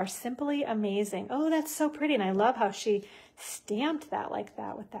do are simply amazing. Oh, that's so pretty. And I love how she stamped that like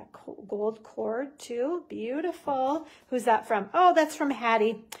that with that gold cord too. Beautiful. Who's that from? Oh, that's from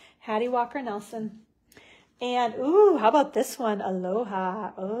Hattie Walker Nelson. And ooh, how about this one?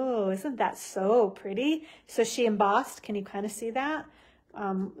 Aloha. Oh, isn't that so pretty? So she embossed. Can you kind of see that?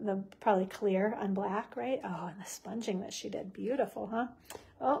 The probably clear on black, right? Oh, and the sponging that she did. Beautiful, huh?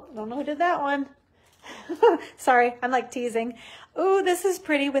 Oh, don't know who did that one. Sorry, I'm like teasing. Ooh, this is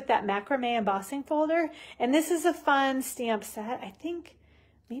pretty with that macrame embossing folder. And this is a fun stamp set. I think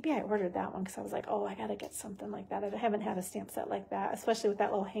maybe I ordered that one because I was like, oh, I got to get something like that. I haven't had a stamp set like that, especially with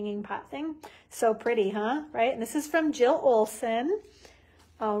that little hanging pot thing. So pretty, huh? Right? And this is from Jill Olson.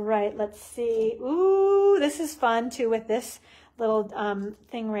 All right, let's see. Ooh, this is fun too with this little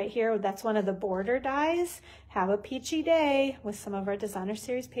thing right here. That's one of the border dies. Have a peachy day with some of our designer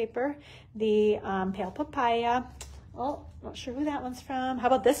series paper. The pale papaya. Oh, not sure who that one's from. How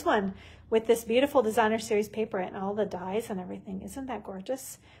about this one with this beautiful designer series paper and all the dies and everything? Isn't that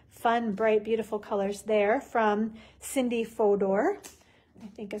gorgeous? Fun, bright, beautiful colors there from Cindy Fodor.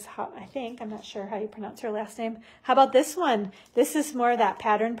 I'm not sure how you pronounce her last name. How about this one? This is more of that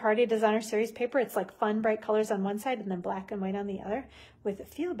Pattern Party designer series paper. It's like fun, bright colors on one side and then black and white on the other with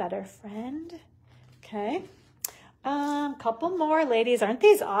Feel Better Friend. Okay. Couple more, ladies. Aren't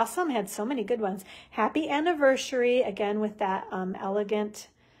these awesome? Had so many good ones. Happy Anniversary, again with that elegant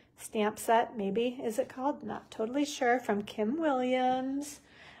stamp set, maybe is it called? Not totally sure, from Kim Williams.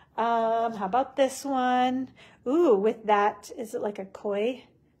 How about this one? Ooh, with that, is it like a koi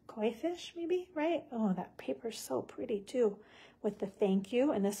fish maybe, right? Oh, that paper's so pretty too with the thank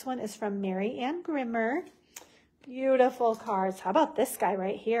you. And this one is from Mary Ann Grimmer. Beautiful cards. How about this guy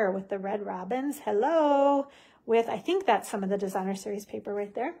right here with the red robins? Hello. With, I think that's some of the designer series paper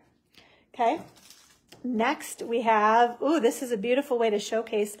right there. Okay. Next we have, ooh, this is a beautiful way to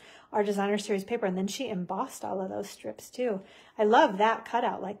showcase our designer series paper. And then she embossed all of those strips too. I love that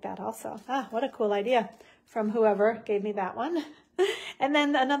cutout like that also. Ah, what a cool idea from whoever gave me that one. And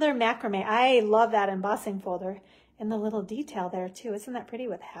then another macrame. I love that embossing folder and the little detail there too. Isn't that pretty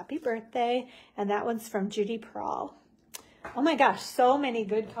with happy birthday? And that one's from Judy Prawl. Oh my gosh, so many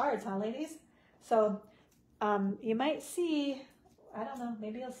good cards, huh, ladies? So you might see, I don't know,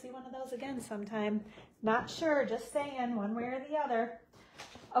 maybe you'll see one of those again sometime. Not sure, just saying, one way or the other.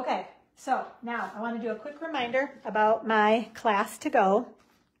 Okay, so now I want to do a quick reminder about my class to go.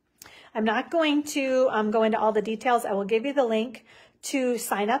 I'm not going to go into all the details. I will give you the link to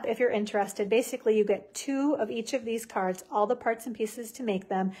sign up if you're interested. Basically, you get 2 of each of these cards, all the parts and pieces to make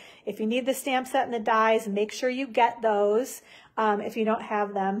them. If you need the stamp set and the dies, make sure you get those if you don't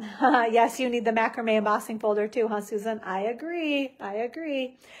have them. Yes, you need the macrame embossing folder too, huh, Susan? I agree. I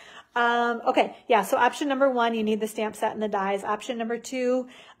agree. Okay, yeah, so option number 1, you need the stamp set and the dies. Option number 2,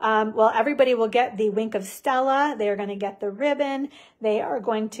 well, everybody will get the Wink of Stella. They are going to get the ribbon. They are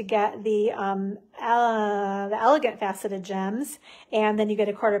going to get the elegant faceted gems, and then you get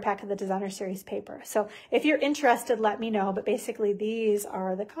a quarter pack of the designer series paper. So if you're interested, let me know. But basically, these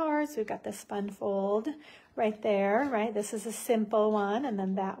are the cards. We've got the spun fold right there, right? This is a simple one, and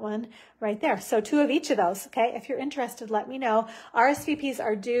then that one right there. So 2 of each of those, okay? If you're interested, let me know. RSVPs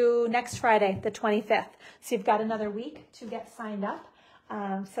are due next Friday, the 25th. So you've got another week to get signed up.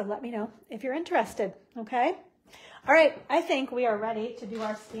 So let me know if you're interested, okay? All right, I think we are ready to do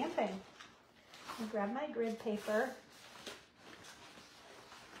our stamping. I'll grab my grid paper.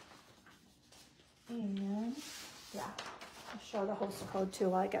 And yeah. I'll show the host code too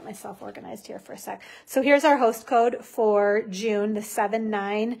while I get myself organized here for a sec. So here's our host code for June, the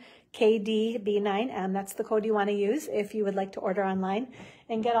 79KDB9M. That's the code you want to use if you would like to order online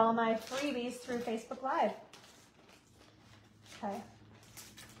and get all my freebies through Facebook Live. Okay.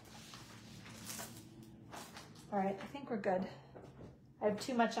 All right, I think we're good. I have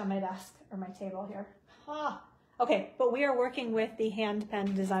too much on my desk or my table here. Okay, but we are working with the Hand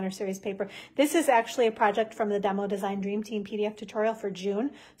Penned Designer Series paper. This is actually a project from the Demo Design Dream Team PDF tutorial for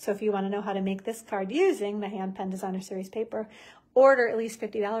June. So if you want to know how to make this card using the Hand Penned Designer Series paper, order at least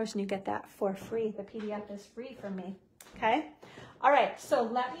 $50 and you get that for free. The PDF is free from me, okay? All right, so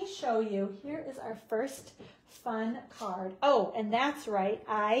let me show you. Here is our first fun card. Oh, and that's right,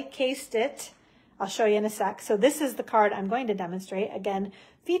 I cased it. I'll show you in a sec. So this is the card I'm going to demonstrate, again,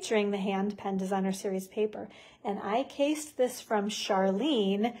 featuring the Hand Penned Designer Series paper. And I cased this from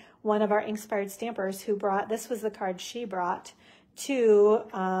Charlene, one of our Inspired Stampers, who brought, this was the card she brought to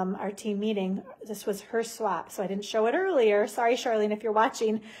our team meeting. This was her swap, so I didn't show it earlier. Sorry, Charlene, if you're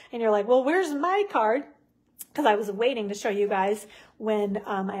watching and you're like, well, where's my card? Because I was waiting to show you guys when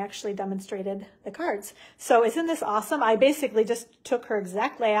I actually demonstrated the cards. So isn't this awesome? I basically just took her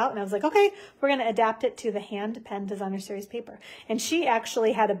exact layout and I was like, okay, we're going to adapt it to the Hand Penned Designer Series paper. And she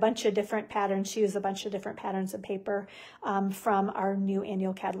actually had a bunch of different patterns. She used a bunch of different patterns of paper from our new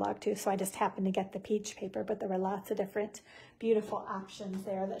annual catalog too. So I just happened to get the peach paper, but there were lots of different beautiful options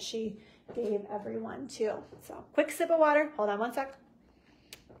there that she gave everyone too. So quick sip of water. Hold on one sec.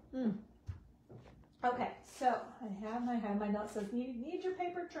 Okay, so I have my notes. Says need your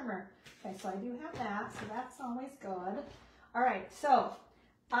paper trimmer. Okay, so I do have that, so that's always good. All right, so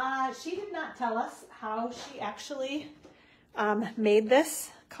she did not tell us how she actually made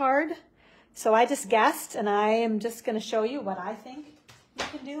this card. So I just guessed, and I am just going to show you what I think you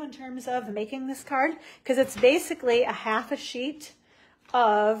can do in terms of making this card, because it's basically a half a sheet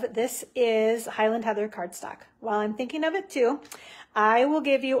of, this is Highland Heather cardstock. While I'm thinking of it too, I will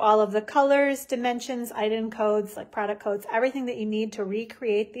give you all of the colors, dimensions, item codes, like product codes, everything that you need to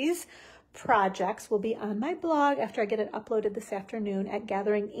recreate these projects will be on my blog after I get it uploaded this afternoon at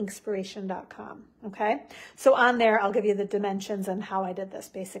gatheringinspiration.com. Okay, so on there I'll give you the dimensions and how I did this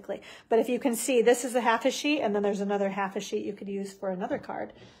basically. But if you can see, this is a half a sheet, and then there's another half a sheet you could use for another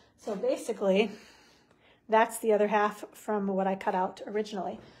card. So basically that's the other half from what I cut out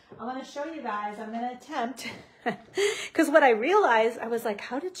originally. I'm going to show you guys, I'm going to attempt, because what I realized, I was like,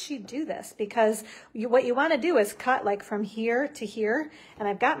 how did she do this? Because what you want to do is cut like from here to here, and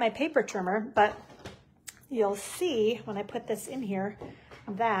I've got my paper trimmer, but you'll see when I put this in here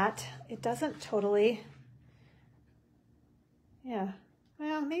that it doesn't totally, yeah,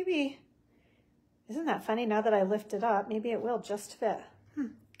 well, maybe, isn't that funny? Now that I lift it up, maybe it will just fit.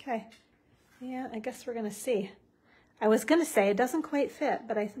 Okay, yeah, I guess we're going to see. I was going to say it doesn't quite fit,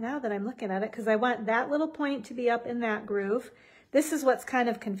 but now that I'm looking at it, because I want that little point to be up in that groove. This is what's kind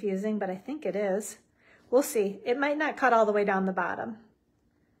of confusing, but I think it is. We'll see. It might not cut all the way down the bottom.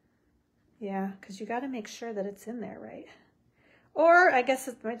 Yeah, because you got to make sure that it's in there right. Or I guess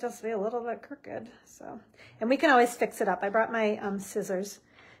it might just be a little bit crooked. So, and we can always fix it up. I brought my scissors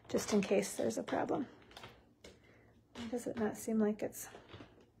just in case there's a problem. Why does it not seem like it's...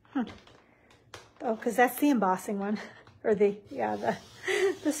 Oh, because that's the embossing one, or the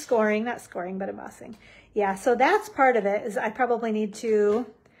scoring, not scoring, but embossing. Yeah, so that's part of it, is I probably need to,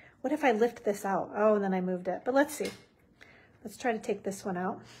 what if I lift this out? Oh, and then I moved it, but let's see. Let's try to take this one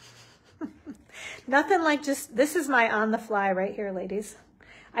out. Nothing like just, this is my on the fly right here, ladies.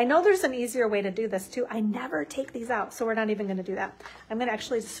 I know there's an easier way to do this too. I never take these out, so we're not even gonna do that. I'm gonna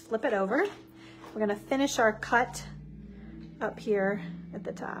actually just flip it over. We're gonna finish our cut up here at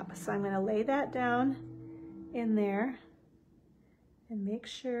the top. So I'm going to lay that down in there and make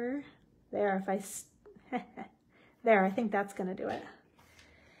sure there, if I, there, I think that's going to do it.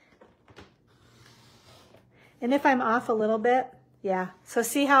 And if I'm off a little bit, yeah. So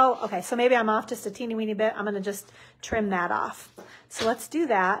see how, okay, so maybe I'm off just a teeny weeny bit. I'm going to just trim that off. So let's do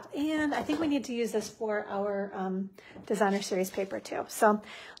that. And I think we need to use this for our designer series paper too. So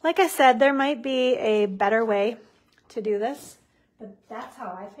like I said, there might be a better way to do this, but that's how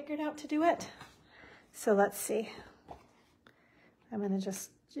I figured out to do it. So let's see. I'm going to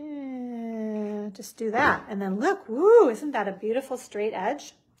just do that. And then look, woo, isn't that a beautiful straight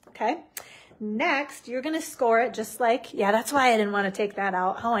edge? Okay. Next, you're going to score it just like, yeah, that's why I didn't want to take that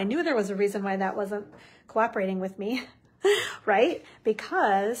out. Oh, I knew there was a reason why that wasn't cooperating with me, right?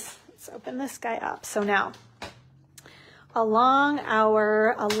 Because, let's open this guy up. So now, along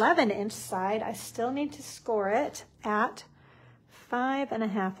our 11-inch side, I still need to score it at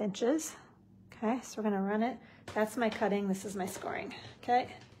 5.5 inches. Okay, so we're going to run it. That's my cutting. This is my scoring. Okay,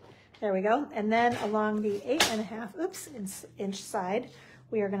 there we go. And then along the 8.5 inch side,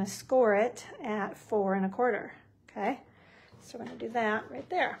 we are going to score it at 4.25. Okay, so we're going to do that right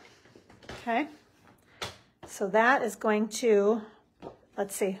there. Okay, so that is going to,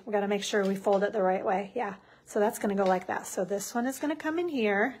 let's see, we got to make sure we fold it the right way. Yeah, so that's going to go like that. So this one is going to come in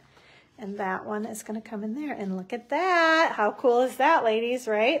here, and that one is going to come in there. And look at that. How cool is that, ladies,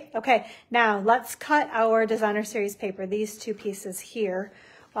 right? Okay, now let's cut our designer series paper, these two pieces here,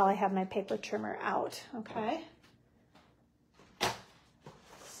 while I have my paper trimmer out, okay?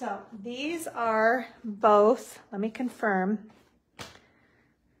 So these are both, let me confirm.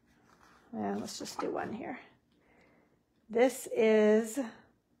 Well, let's just do one here. This is,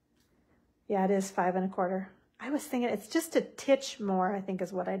 yeah, it is 5.25. I was thinking it's just a titch more, I think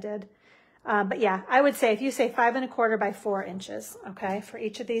is what I did. But yeah, I would say if you say 5.25 by 4 inches, okay, for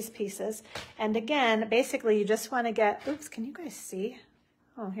each of these pieces. And again, basically you just want to get, oops, can you guys see?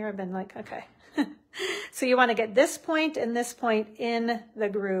 Oh, here I've been like, okay. So you want to get this point and this point in the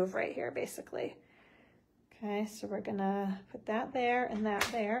groove right here, basically. Okay, so we're going to put that there, and then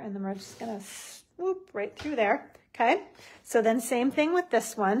we're just going to swoop right through there. Okay, so then same thing with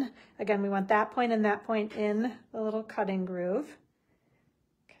this one. Again, we want that point and that point in the little cutting groove.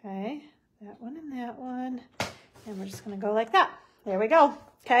 Okay, that one and that one. And we're just going to go like that. There we go.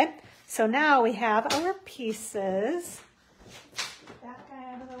 Okay, so now we have our pieces. Get that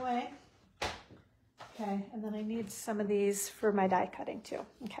guy out of the way. Okay, and then I need some of these for my die cutting too.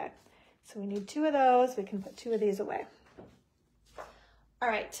 Okay, so we need 2 of those. We can put 2 of these away. All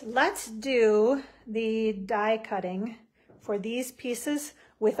right, let's do the die cutting for these pieces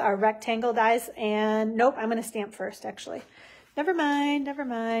with our rectangle dies. And nope, I'm going to stamp first, actually. Never mind, never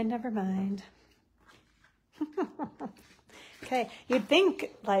mind, never mind. Okay, you'd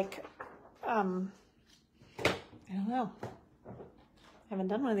think like, I don't know. haven't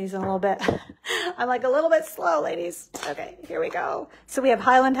done one of these in a little bit. I'm like a little bit slow, ladies. Okay, here we go. So we have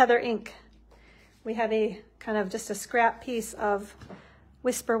Highland Heather ink. We have a kind of just a scrap piece of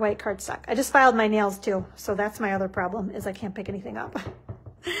Whisper white cardstock. I just filed my nails too, so that's my other problem, is I can't pick anything up.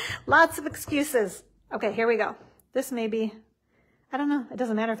 Lots of excuses. Okay, here we go. This may be, I don't know. It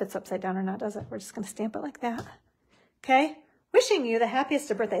doesn't matter if it's upside down or not, does it? We're just going to stamp it like that. Okay. Wishing you the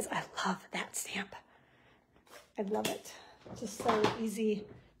happiest of birthdays. I love that stamp. I love it. Just so easy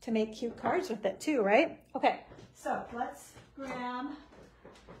to make cute cards with it too, right? Okay, so let's grab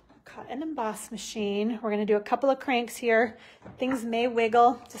a cut and emboss machine. We're going to do a couple of cranks here. Things may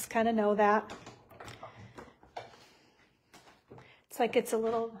wiggle. Just kind of know that. It's like it's a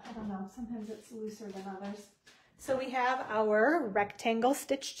little, I don't know, sometimes it's looser than others. So we have our rectangle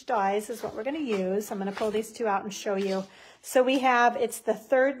stitched dies is what we're going to use. I'm going to pull these two out and show you. So we have, it's the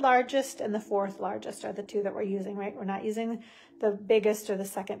third largest and the fourth largest are the two that we're using, right? We're not using the biggest or the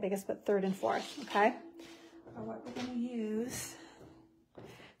second biggest, but third and fourth, okay? Or what we're going to use.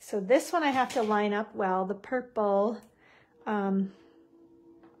 So this one I have to line up well. The purple one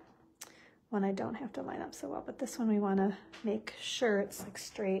I don't have to line up so well, but this one we want to make sure it's like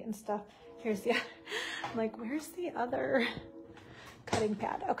straight and stuff. Here's the, I'm like, where's the other cutting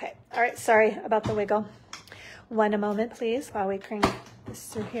pad? Okay, all right, sorry about the wiggle. One moment, please, while we crank this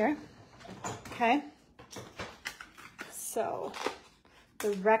through here. Okay, so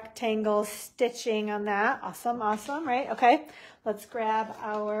the rectangle stitching on that, awesome, awesome, right? Okay, let's grab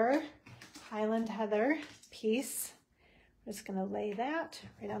our Highland Heather piece. I'm just gonna lay that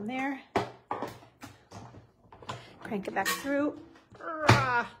right on there. Crank it back through.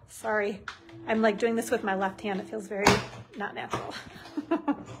 Sorry, I'm like doing this with my left hand. It feels very not natural.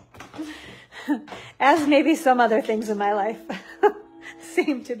 As maybe some other things in my life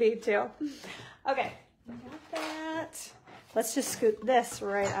seem to be too. Okay, got that. Let's just scoot this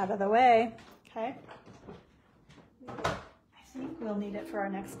right out of the way. Okay. I think we'll need it for our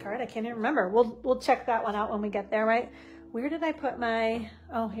next card. I can't even remember. We'll check that one out when we get there, right? Where did I put my,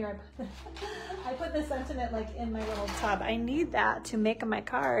 oh, here, I put the sentiment like in my little tub. I need that to make my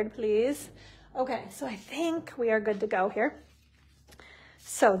card, please. Okay, so I think we are good to go here.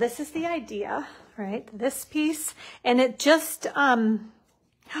 So this is the idea, right? This piece, and it just, oh,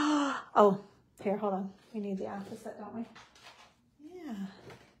 here, hold on. We need the opposite, don't we? Yeah.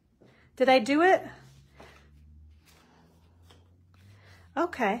 Did I do it?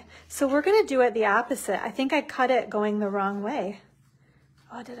 Okay, so we're gonna do it the opposite. I think I cut it going the wrong way.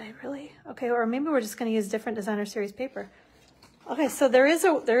 Oh, did I really? Okay, or maybe we're just gonna use different designer series paper. Okay, so there is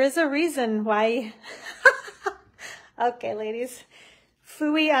a reason why. Okay, ladies,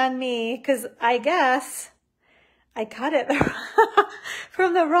 phooey on me, because I guess I cut it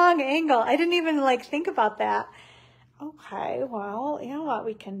from the wrong angle. I didn't even like think about that. Okay, well, you know what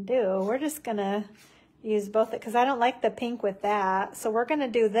we can do? We're just gonna use both, because I don't like the pink with that. So we're gonna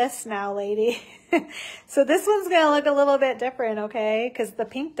do this now, lady. So this one's gonna look a little bit different, okay? Because the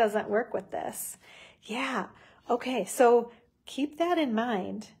pink doesn't work with this. Yeah, okay, so keep that in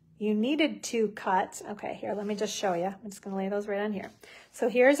mind. You needed to cut, okay, here, let me just show you. I'm just gonna lay those right on here. So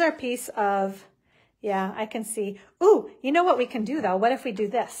here's our piece of, yeah, I can see. Ooh, you know what we can do though? What if we do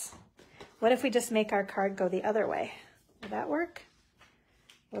this? What if we just make our card go the other way? Will that work?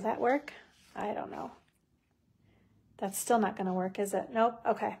 Will that work? I don't know. That's still not going to work, is it? Nope.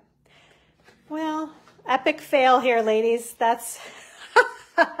 Okay. Well, epic fail here, ladies. That's,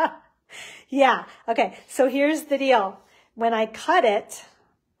 yeah. Okay. So here's the deal. When I cut it,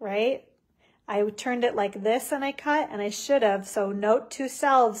 right, I turned it like this and I cut, and I should have, so note to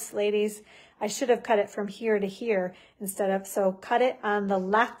selves, ladies, I should have cut it from here to here instead of, so cut it on the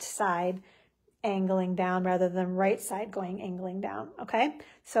left side angling down rather than right side going angling down, okay?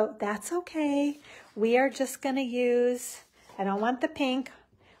 So that's okay. We are just gonna use, I don't want the pink,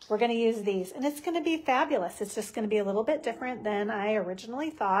 we're gonna use these, and it's gonna be fabulous. It's just gonna be a little bit different than I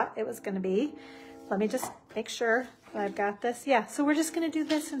originally thought it was gonna be. Let me just make sure that I've got this. Yeah, so we're just gonna do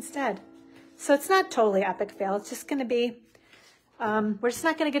this instead. So it's not totally epic fail, it's just gonna be, we're just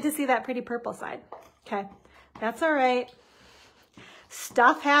not gonna get to see that pretty purple side, okay? That's all right.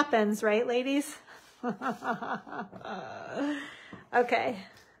 Stuff happens, right, ladies? Okay.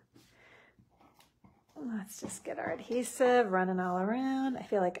 Let's just get our adhesive running all around. I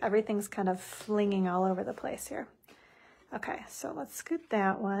feel like everything's kind of flinging all over the place here. Okay, so let's scoot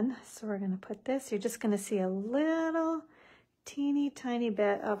that one. So we're going to put this. You're just going to see a little teeny tiny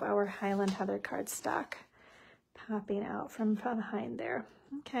bit of our Highland Heather cardstock popping out from behind there.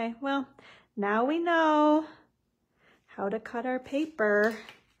 Okay, well, now we know how to cut our paper,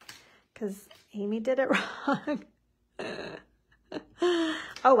 because Amy did it wrong.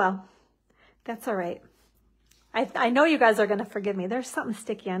 Oh, well, that's all right. I know you guys are going to forgive me. There's something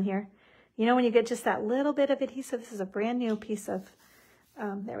sticky on here. You know when you get just that little bit of adhesive? This is a brand new piece of,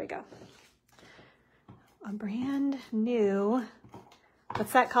 there we go. A brand new,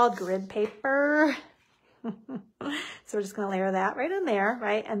 what's that called? Grid paper. So we're just going to layer that right in there,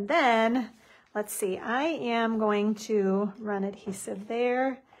 right? And then, let's see, I am going to run adhesive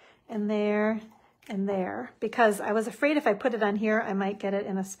there and there and there because I was afraid if I put it on here, I might get it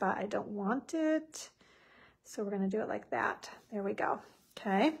in a spot I don't want it. So we're going to do it like that. There we go.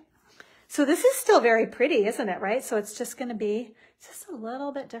 Okay. So this is still very pretty, isn't it? Right? So it's just going to be just a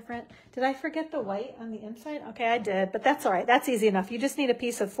little bit different. Did I forget the white on the inside? Okay, I did, but that's all right. That's easy enough. You just need a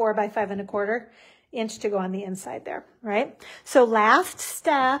piece of 4 by 5 1/4 inch to go on the inside there, right? So last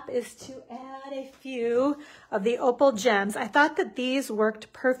step is to add a few of the opal gems. I thought that these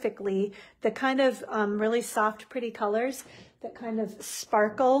worked perfectly. The kind of really soft, pretty colors that kind of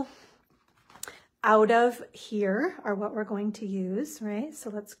sparkle out of here are what we're going to use, right? So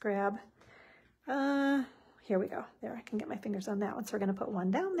let's grab, here we go. There, I can get my fingers on that one. So we're going to put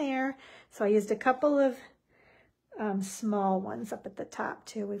one down there. So I used a couple of small ones up at the top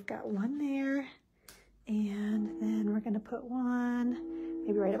too. We've got one there. And then we're going to put one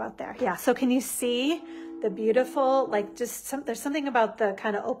maybe right about there. Yeah. So can you see the beautiful, like just there's something about the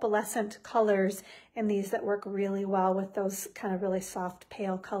kind of opalescent colors in these that work really well with those kind of really soft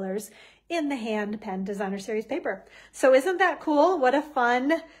pale colors in the Hand Penned Designer Series paper. So isn't that cool? What a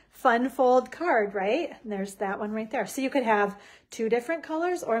fun fold card, right? And there's that one right there. So you could have 2 different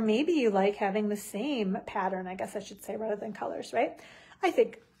colors, or maybe you like having the same pattern, I guess I should say, rather than colors, right? I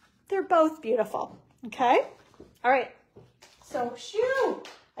think they're both beautiful. Okay. All right. So, shoo,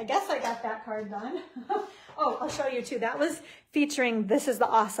 I guess I got that card done. Oh, I'll show you too. That was featuring, this is the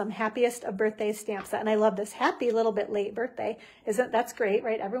awesome Happiest of Birthday stamp set. And I love this. Happy little bit late birthday. That's great,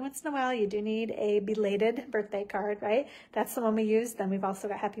 right? Every once in a while, you do need a belated birthday card, right? That's the one we use. Then we've also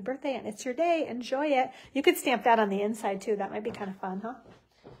got happy birthday and it's your day. Enjoy it. You could stamp that on the inside too. That might be kind of fun,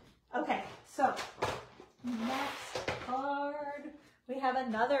 huh? Okay. So next card. We have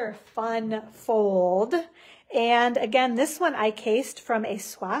another fun fold. And again, this one I cased from a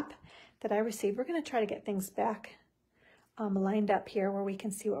swap that I received. We're going to try to get things back lined up here where we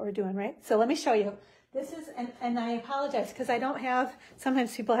can see what we're doing, right? So let me show you. This is, and I apologize because I don't have,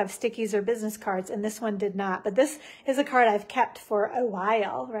 sometimes people have stickies or business cards and this one did not, but this is a card I've kept for a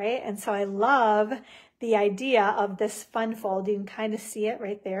while, right? And so I love the idea of this fun fold. You can kind of see it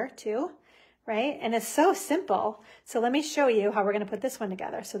right there too. Right? And it's so simple. So let me show you how we're going to put this one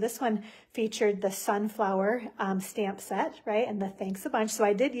together. So this one featured the sunflower stamp set, right? And the Thanks a Bunch. So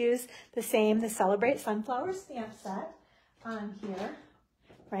I did use the Celebrate Sunflowers stamp set on here,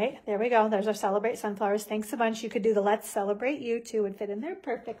 right? There we go. There's our Celebrate Sunflowers. Thanks a Bunch. You could do the Let's Celebrate You too, would fit in there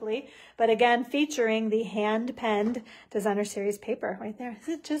perfectly. But again, featuring the Hand Penned Designer Series paper right there. Is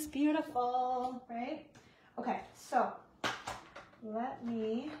it just beautiful, right? Okay, so let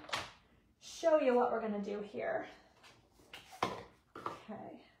me show you what we're going to do here. Okay.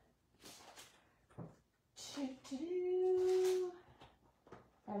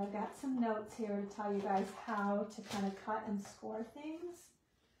 All right, I've got some notes here to tell you guys how to kind of cut and score things.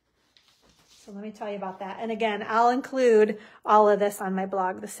 So let me tell you about that. And again, I'll include all of this on my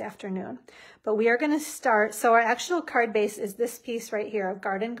blog this afternoon. But we are going to start. So our actual card base is this piece right here of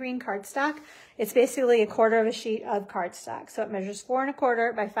garden green cardstock. It's basically 1/4 of a sheet of cardstock. So it measures 4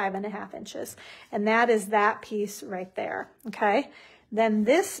 1/4 by 5 1/2 inches. And that is that piece right there. Okay. Then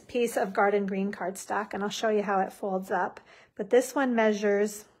this piece of garden green cardstock, and I'll show you how it folds up. But this one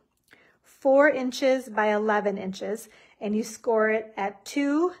measures 4 inches by 11 inches. And you score it at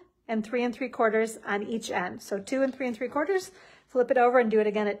 2 3 3/4 on each end. So 2 3 3/4, flip it over and do it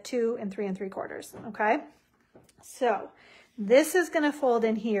again at 2 3 3/4. Okay. So this is going to fold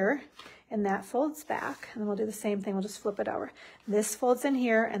in here and that folds back. And we'll do the same thing. We'll just flip it over. This folds in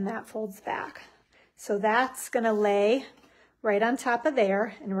here and that folds back. So that's going to lay right on top of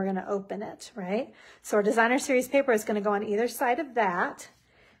there and we're going to open it, right? So our Designer Series paper is going to go on either side of that.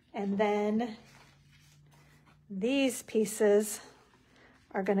 And then these pieces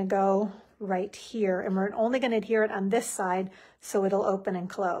are going to go right here, and we're only going to adhere it on this side so it'll open and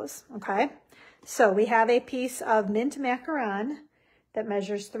close, okay? So we have a piece of mint macaron that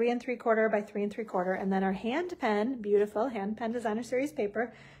measures 3 3/4 by 3 3/4, and then our Hand Pen, beautiful Hand Pen Designer Series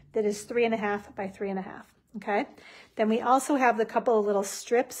paper that is 3 1/2 by 3 1/2, okay? Then we also have the couple of little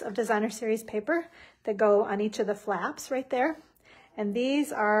strips of Designer Series paper that go on each of the flaps right there. And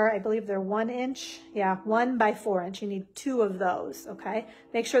these are, I believe they're 1 inch. Yeah, 1 by 4 inch. You need 2 of those, okay?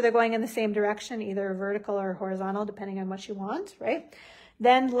 Make sure they're going in the same direction, either vertical or horizontal, depending on what you want, right?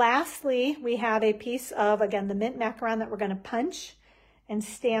 Then lastly, we have a piece of, again, the mint macaron that we're gonna punch and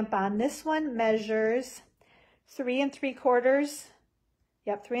stamp on. This one measures 3 3/4.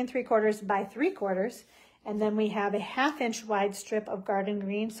 Yep, 3 3/4 by 3/4. And then we have a 1/2 inch wide strip of garden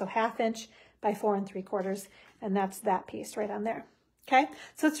green, so 1/2 inch by 4 3/4, and that's that piece right on there. Okay,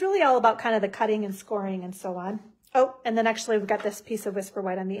 so it's really all about kind of the cutting and scoring and so on. Oh, and then actually we've got this piece of whisper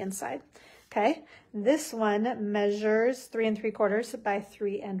white on the inside. Okay, this one measures 3 3/4 by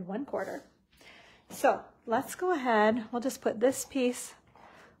 3 1/4. So let's go ahead. We'll just put this piece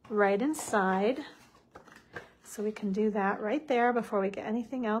right inside. So we can do that right there before we get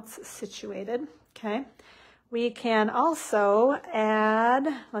anything else situated. Okay, we can also add,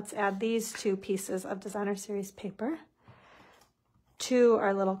 let's add these 2 pieces of designer series paper to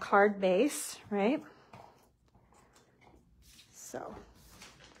our little card base, right? So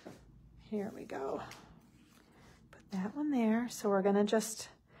here we go. Put that one there. So we're gonna just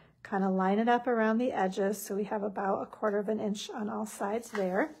kind of line it up around the edges so we have about 1/4 inch on all sides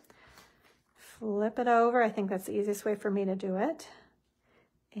there. Flip it over. I think that's the easiest way for me to do it.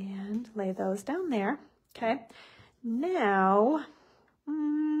 And lay those down there. Okay. Now,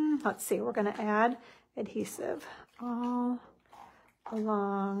 let's see, we're going to add adhesive all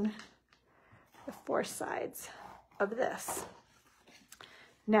along the 4 sides of this.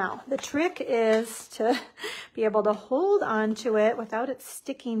 Now, the trick is to be able to hold on to it without it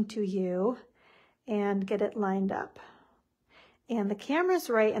sticking to you and get it lined up. And the camera's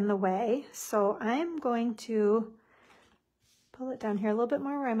right in the way, so I'm going to pull it down here a little bit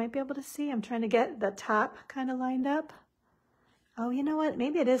more where I might be able to see. I'm trying to get the top kind of lined up. Oh, you know what?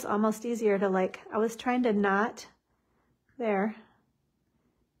 Maybe it is almost easier to I was trying to not, there.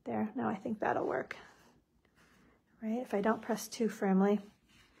 No, I think that'll work. Right, if I don't press too firmly.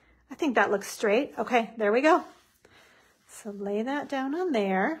 I think that looks straight. Okay, there we go. So lay that down on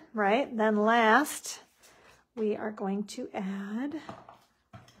there, right? Then last, we are going to add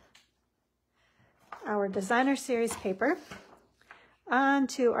our designer series paper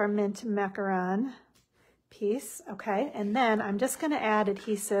onto our mint macaron piece, okay? And then I'm just gonna add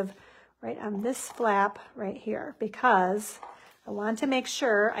adhesive right on this flap right here because I want to make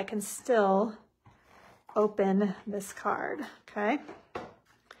sure I can still open this card, okay?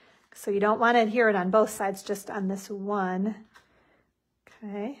 So you don't want to adhere it on both sides, just on this one,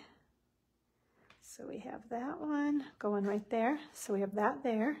 okay? So we have that one going right there. So we have that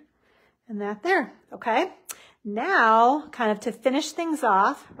there and that there, okay? Now, kind of to finish things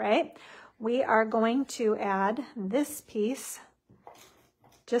off, right, we are going to add this piece.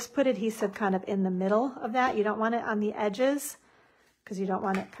 Just put adhesive kind of in the middle of that. You don't want it on the edges because you don't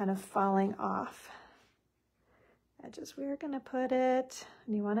want it kind of falling off. Edges, we're going to put it,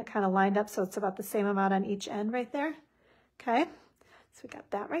 and you want it kind of lined up so it's about the same amount on each end right there, okay? So we got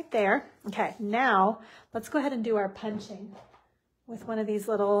that right there. Okay, now let's go ahead and do our punching with one of these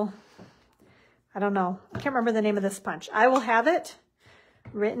little, I don't know, I can't remember the name of this punch. I will have it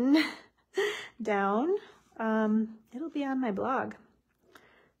written down. It'll be on my blog.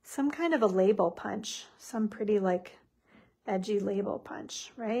 Some kind of a label punch, some pretty edgy label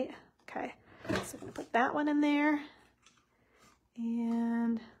punch, right? Okay, so I'm gonna put that one in there.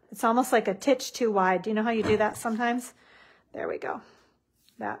 And it's almost like a titch too wide. Do you know how you do that sometimes? There we go.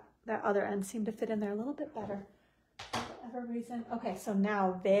 That other end seemed to fit in there a little bit better for whatever reason. Okay, so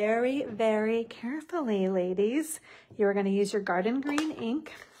now very, very carefully, ladies, you're going to use your garden green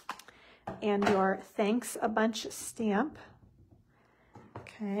ink and your thanks a bunch stamp.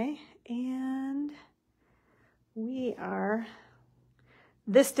 Okay, and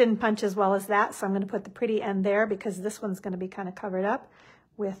this didn't punch as well as that, so I'm going to put the pretty end there because this one's going to be kind of covered up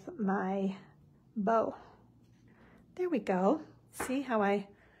with my bow. There we go. See how I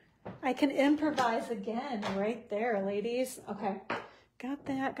can improvise again right there, ladies. Okay, got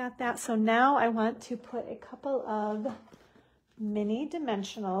that. So now I want to put a couple of mini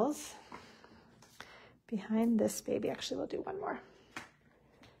dimensionals behind this baby. Actually, we'll do one more.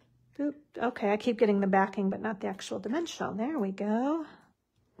 Oop, okay, I keep getting the backing, but not the actual dimensional. There we go.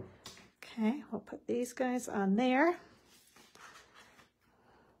 Okay, we'll put these guys on there.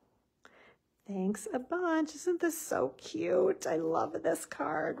 Thanks a bunch. Isn't this so cute? I love this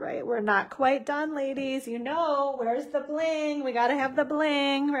card, right? We're not quite done, ladies. You know, where's the bling? We got to have the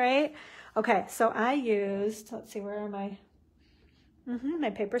bling, right? Okay, so I used, let's see, where are my, my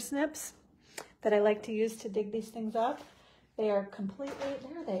paper snips that I like to use to dig these things up. They are completely,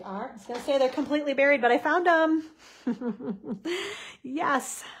 there they are. I was going to say they're completely buried, but I found them.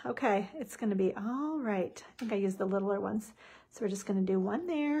 Yes. Okay. It's going to be all right. I think I used the littler ones. So we're just going to do one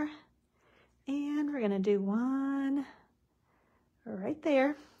there. And we're going to do one right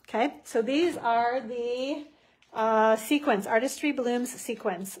there. Okay. So these are the sequins, Artistry Blooms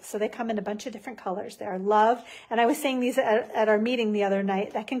sequins. So they come in a bunch of different colors. They are love. And I was saying these at our meeting the other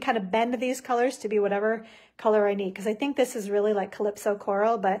night. I can kind of bend these colors to be whatever color I need. Because I think this is really like Calypso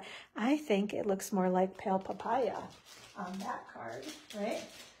Coral, but I think it looks more like Pale Papaya on that card, right?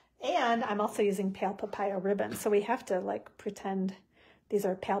 And I'm also using Pale Papaya ribbon. So we have to like pretend these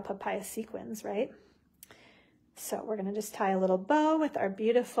are Pale Papaya sequins, right? So we're going to just tie a little bow with our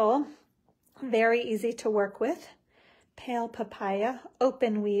beautiful, very easy to work with Pale Papaya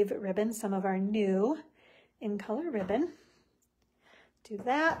open weave ribbon, some of our new in color ribbon. Do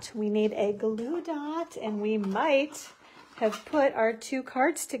that. We need a glue dot, and we might have put our two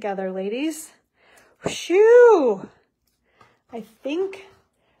cards together, ladies. Shoo! I think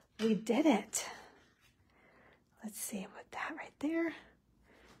we did it. Let's see, put that right there.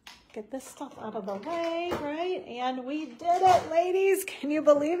 Get this stuff out of the way, right? And we did it, ladies. Can you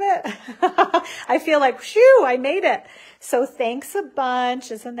believe it? I feel like, shoo, I made it. So thanks a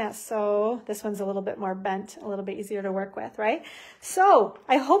bunch. Isn't that so? This one's a little bit more bent, a little bit easier to work with, right? So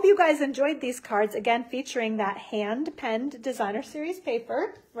I hope you guys enjoyed these cards, again, featuring that hand-penned designer series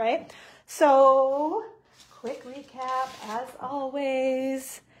paper, right? So quick recap, as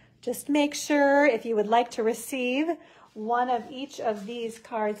always. Just make sure if you would like to receive one of each of these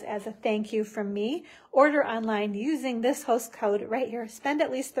cards as a thank you from me, order online using this host code right here. Spend at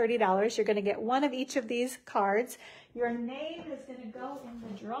least $30. You're going to get one of each of these cards. Your name is going to go in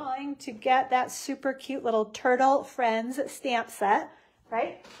the drawing to get that super cute little Turtle Friends stamp set,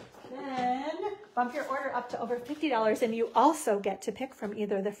 right? Then bump your order up to over $50, and you also get to pick from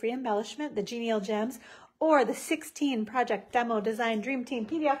either the free embellishment, the Genial Gems, or the 16 project demo design dream team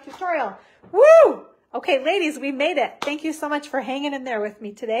PDF tutorial. Woo! Okay, ladies, we made it. Thank you so much for hanging in there with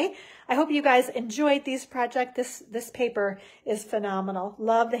me today. I hope you guys enjoyed these projects. This paper is phenomenal.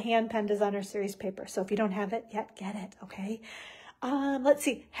 Love the Hand Penned Designer Series paper. So if you don't have it yet, get it, okay? Let's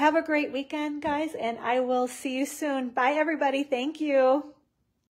see. Have a great weekend, guys, and I will see you soon. Bye, everybody. Thank you.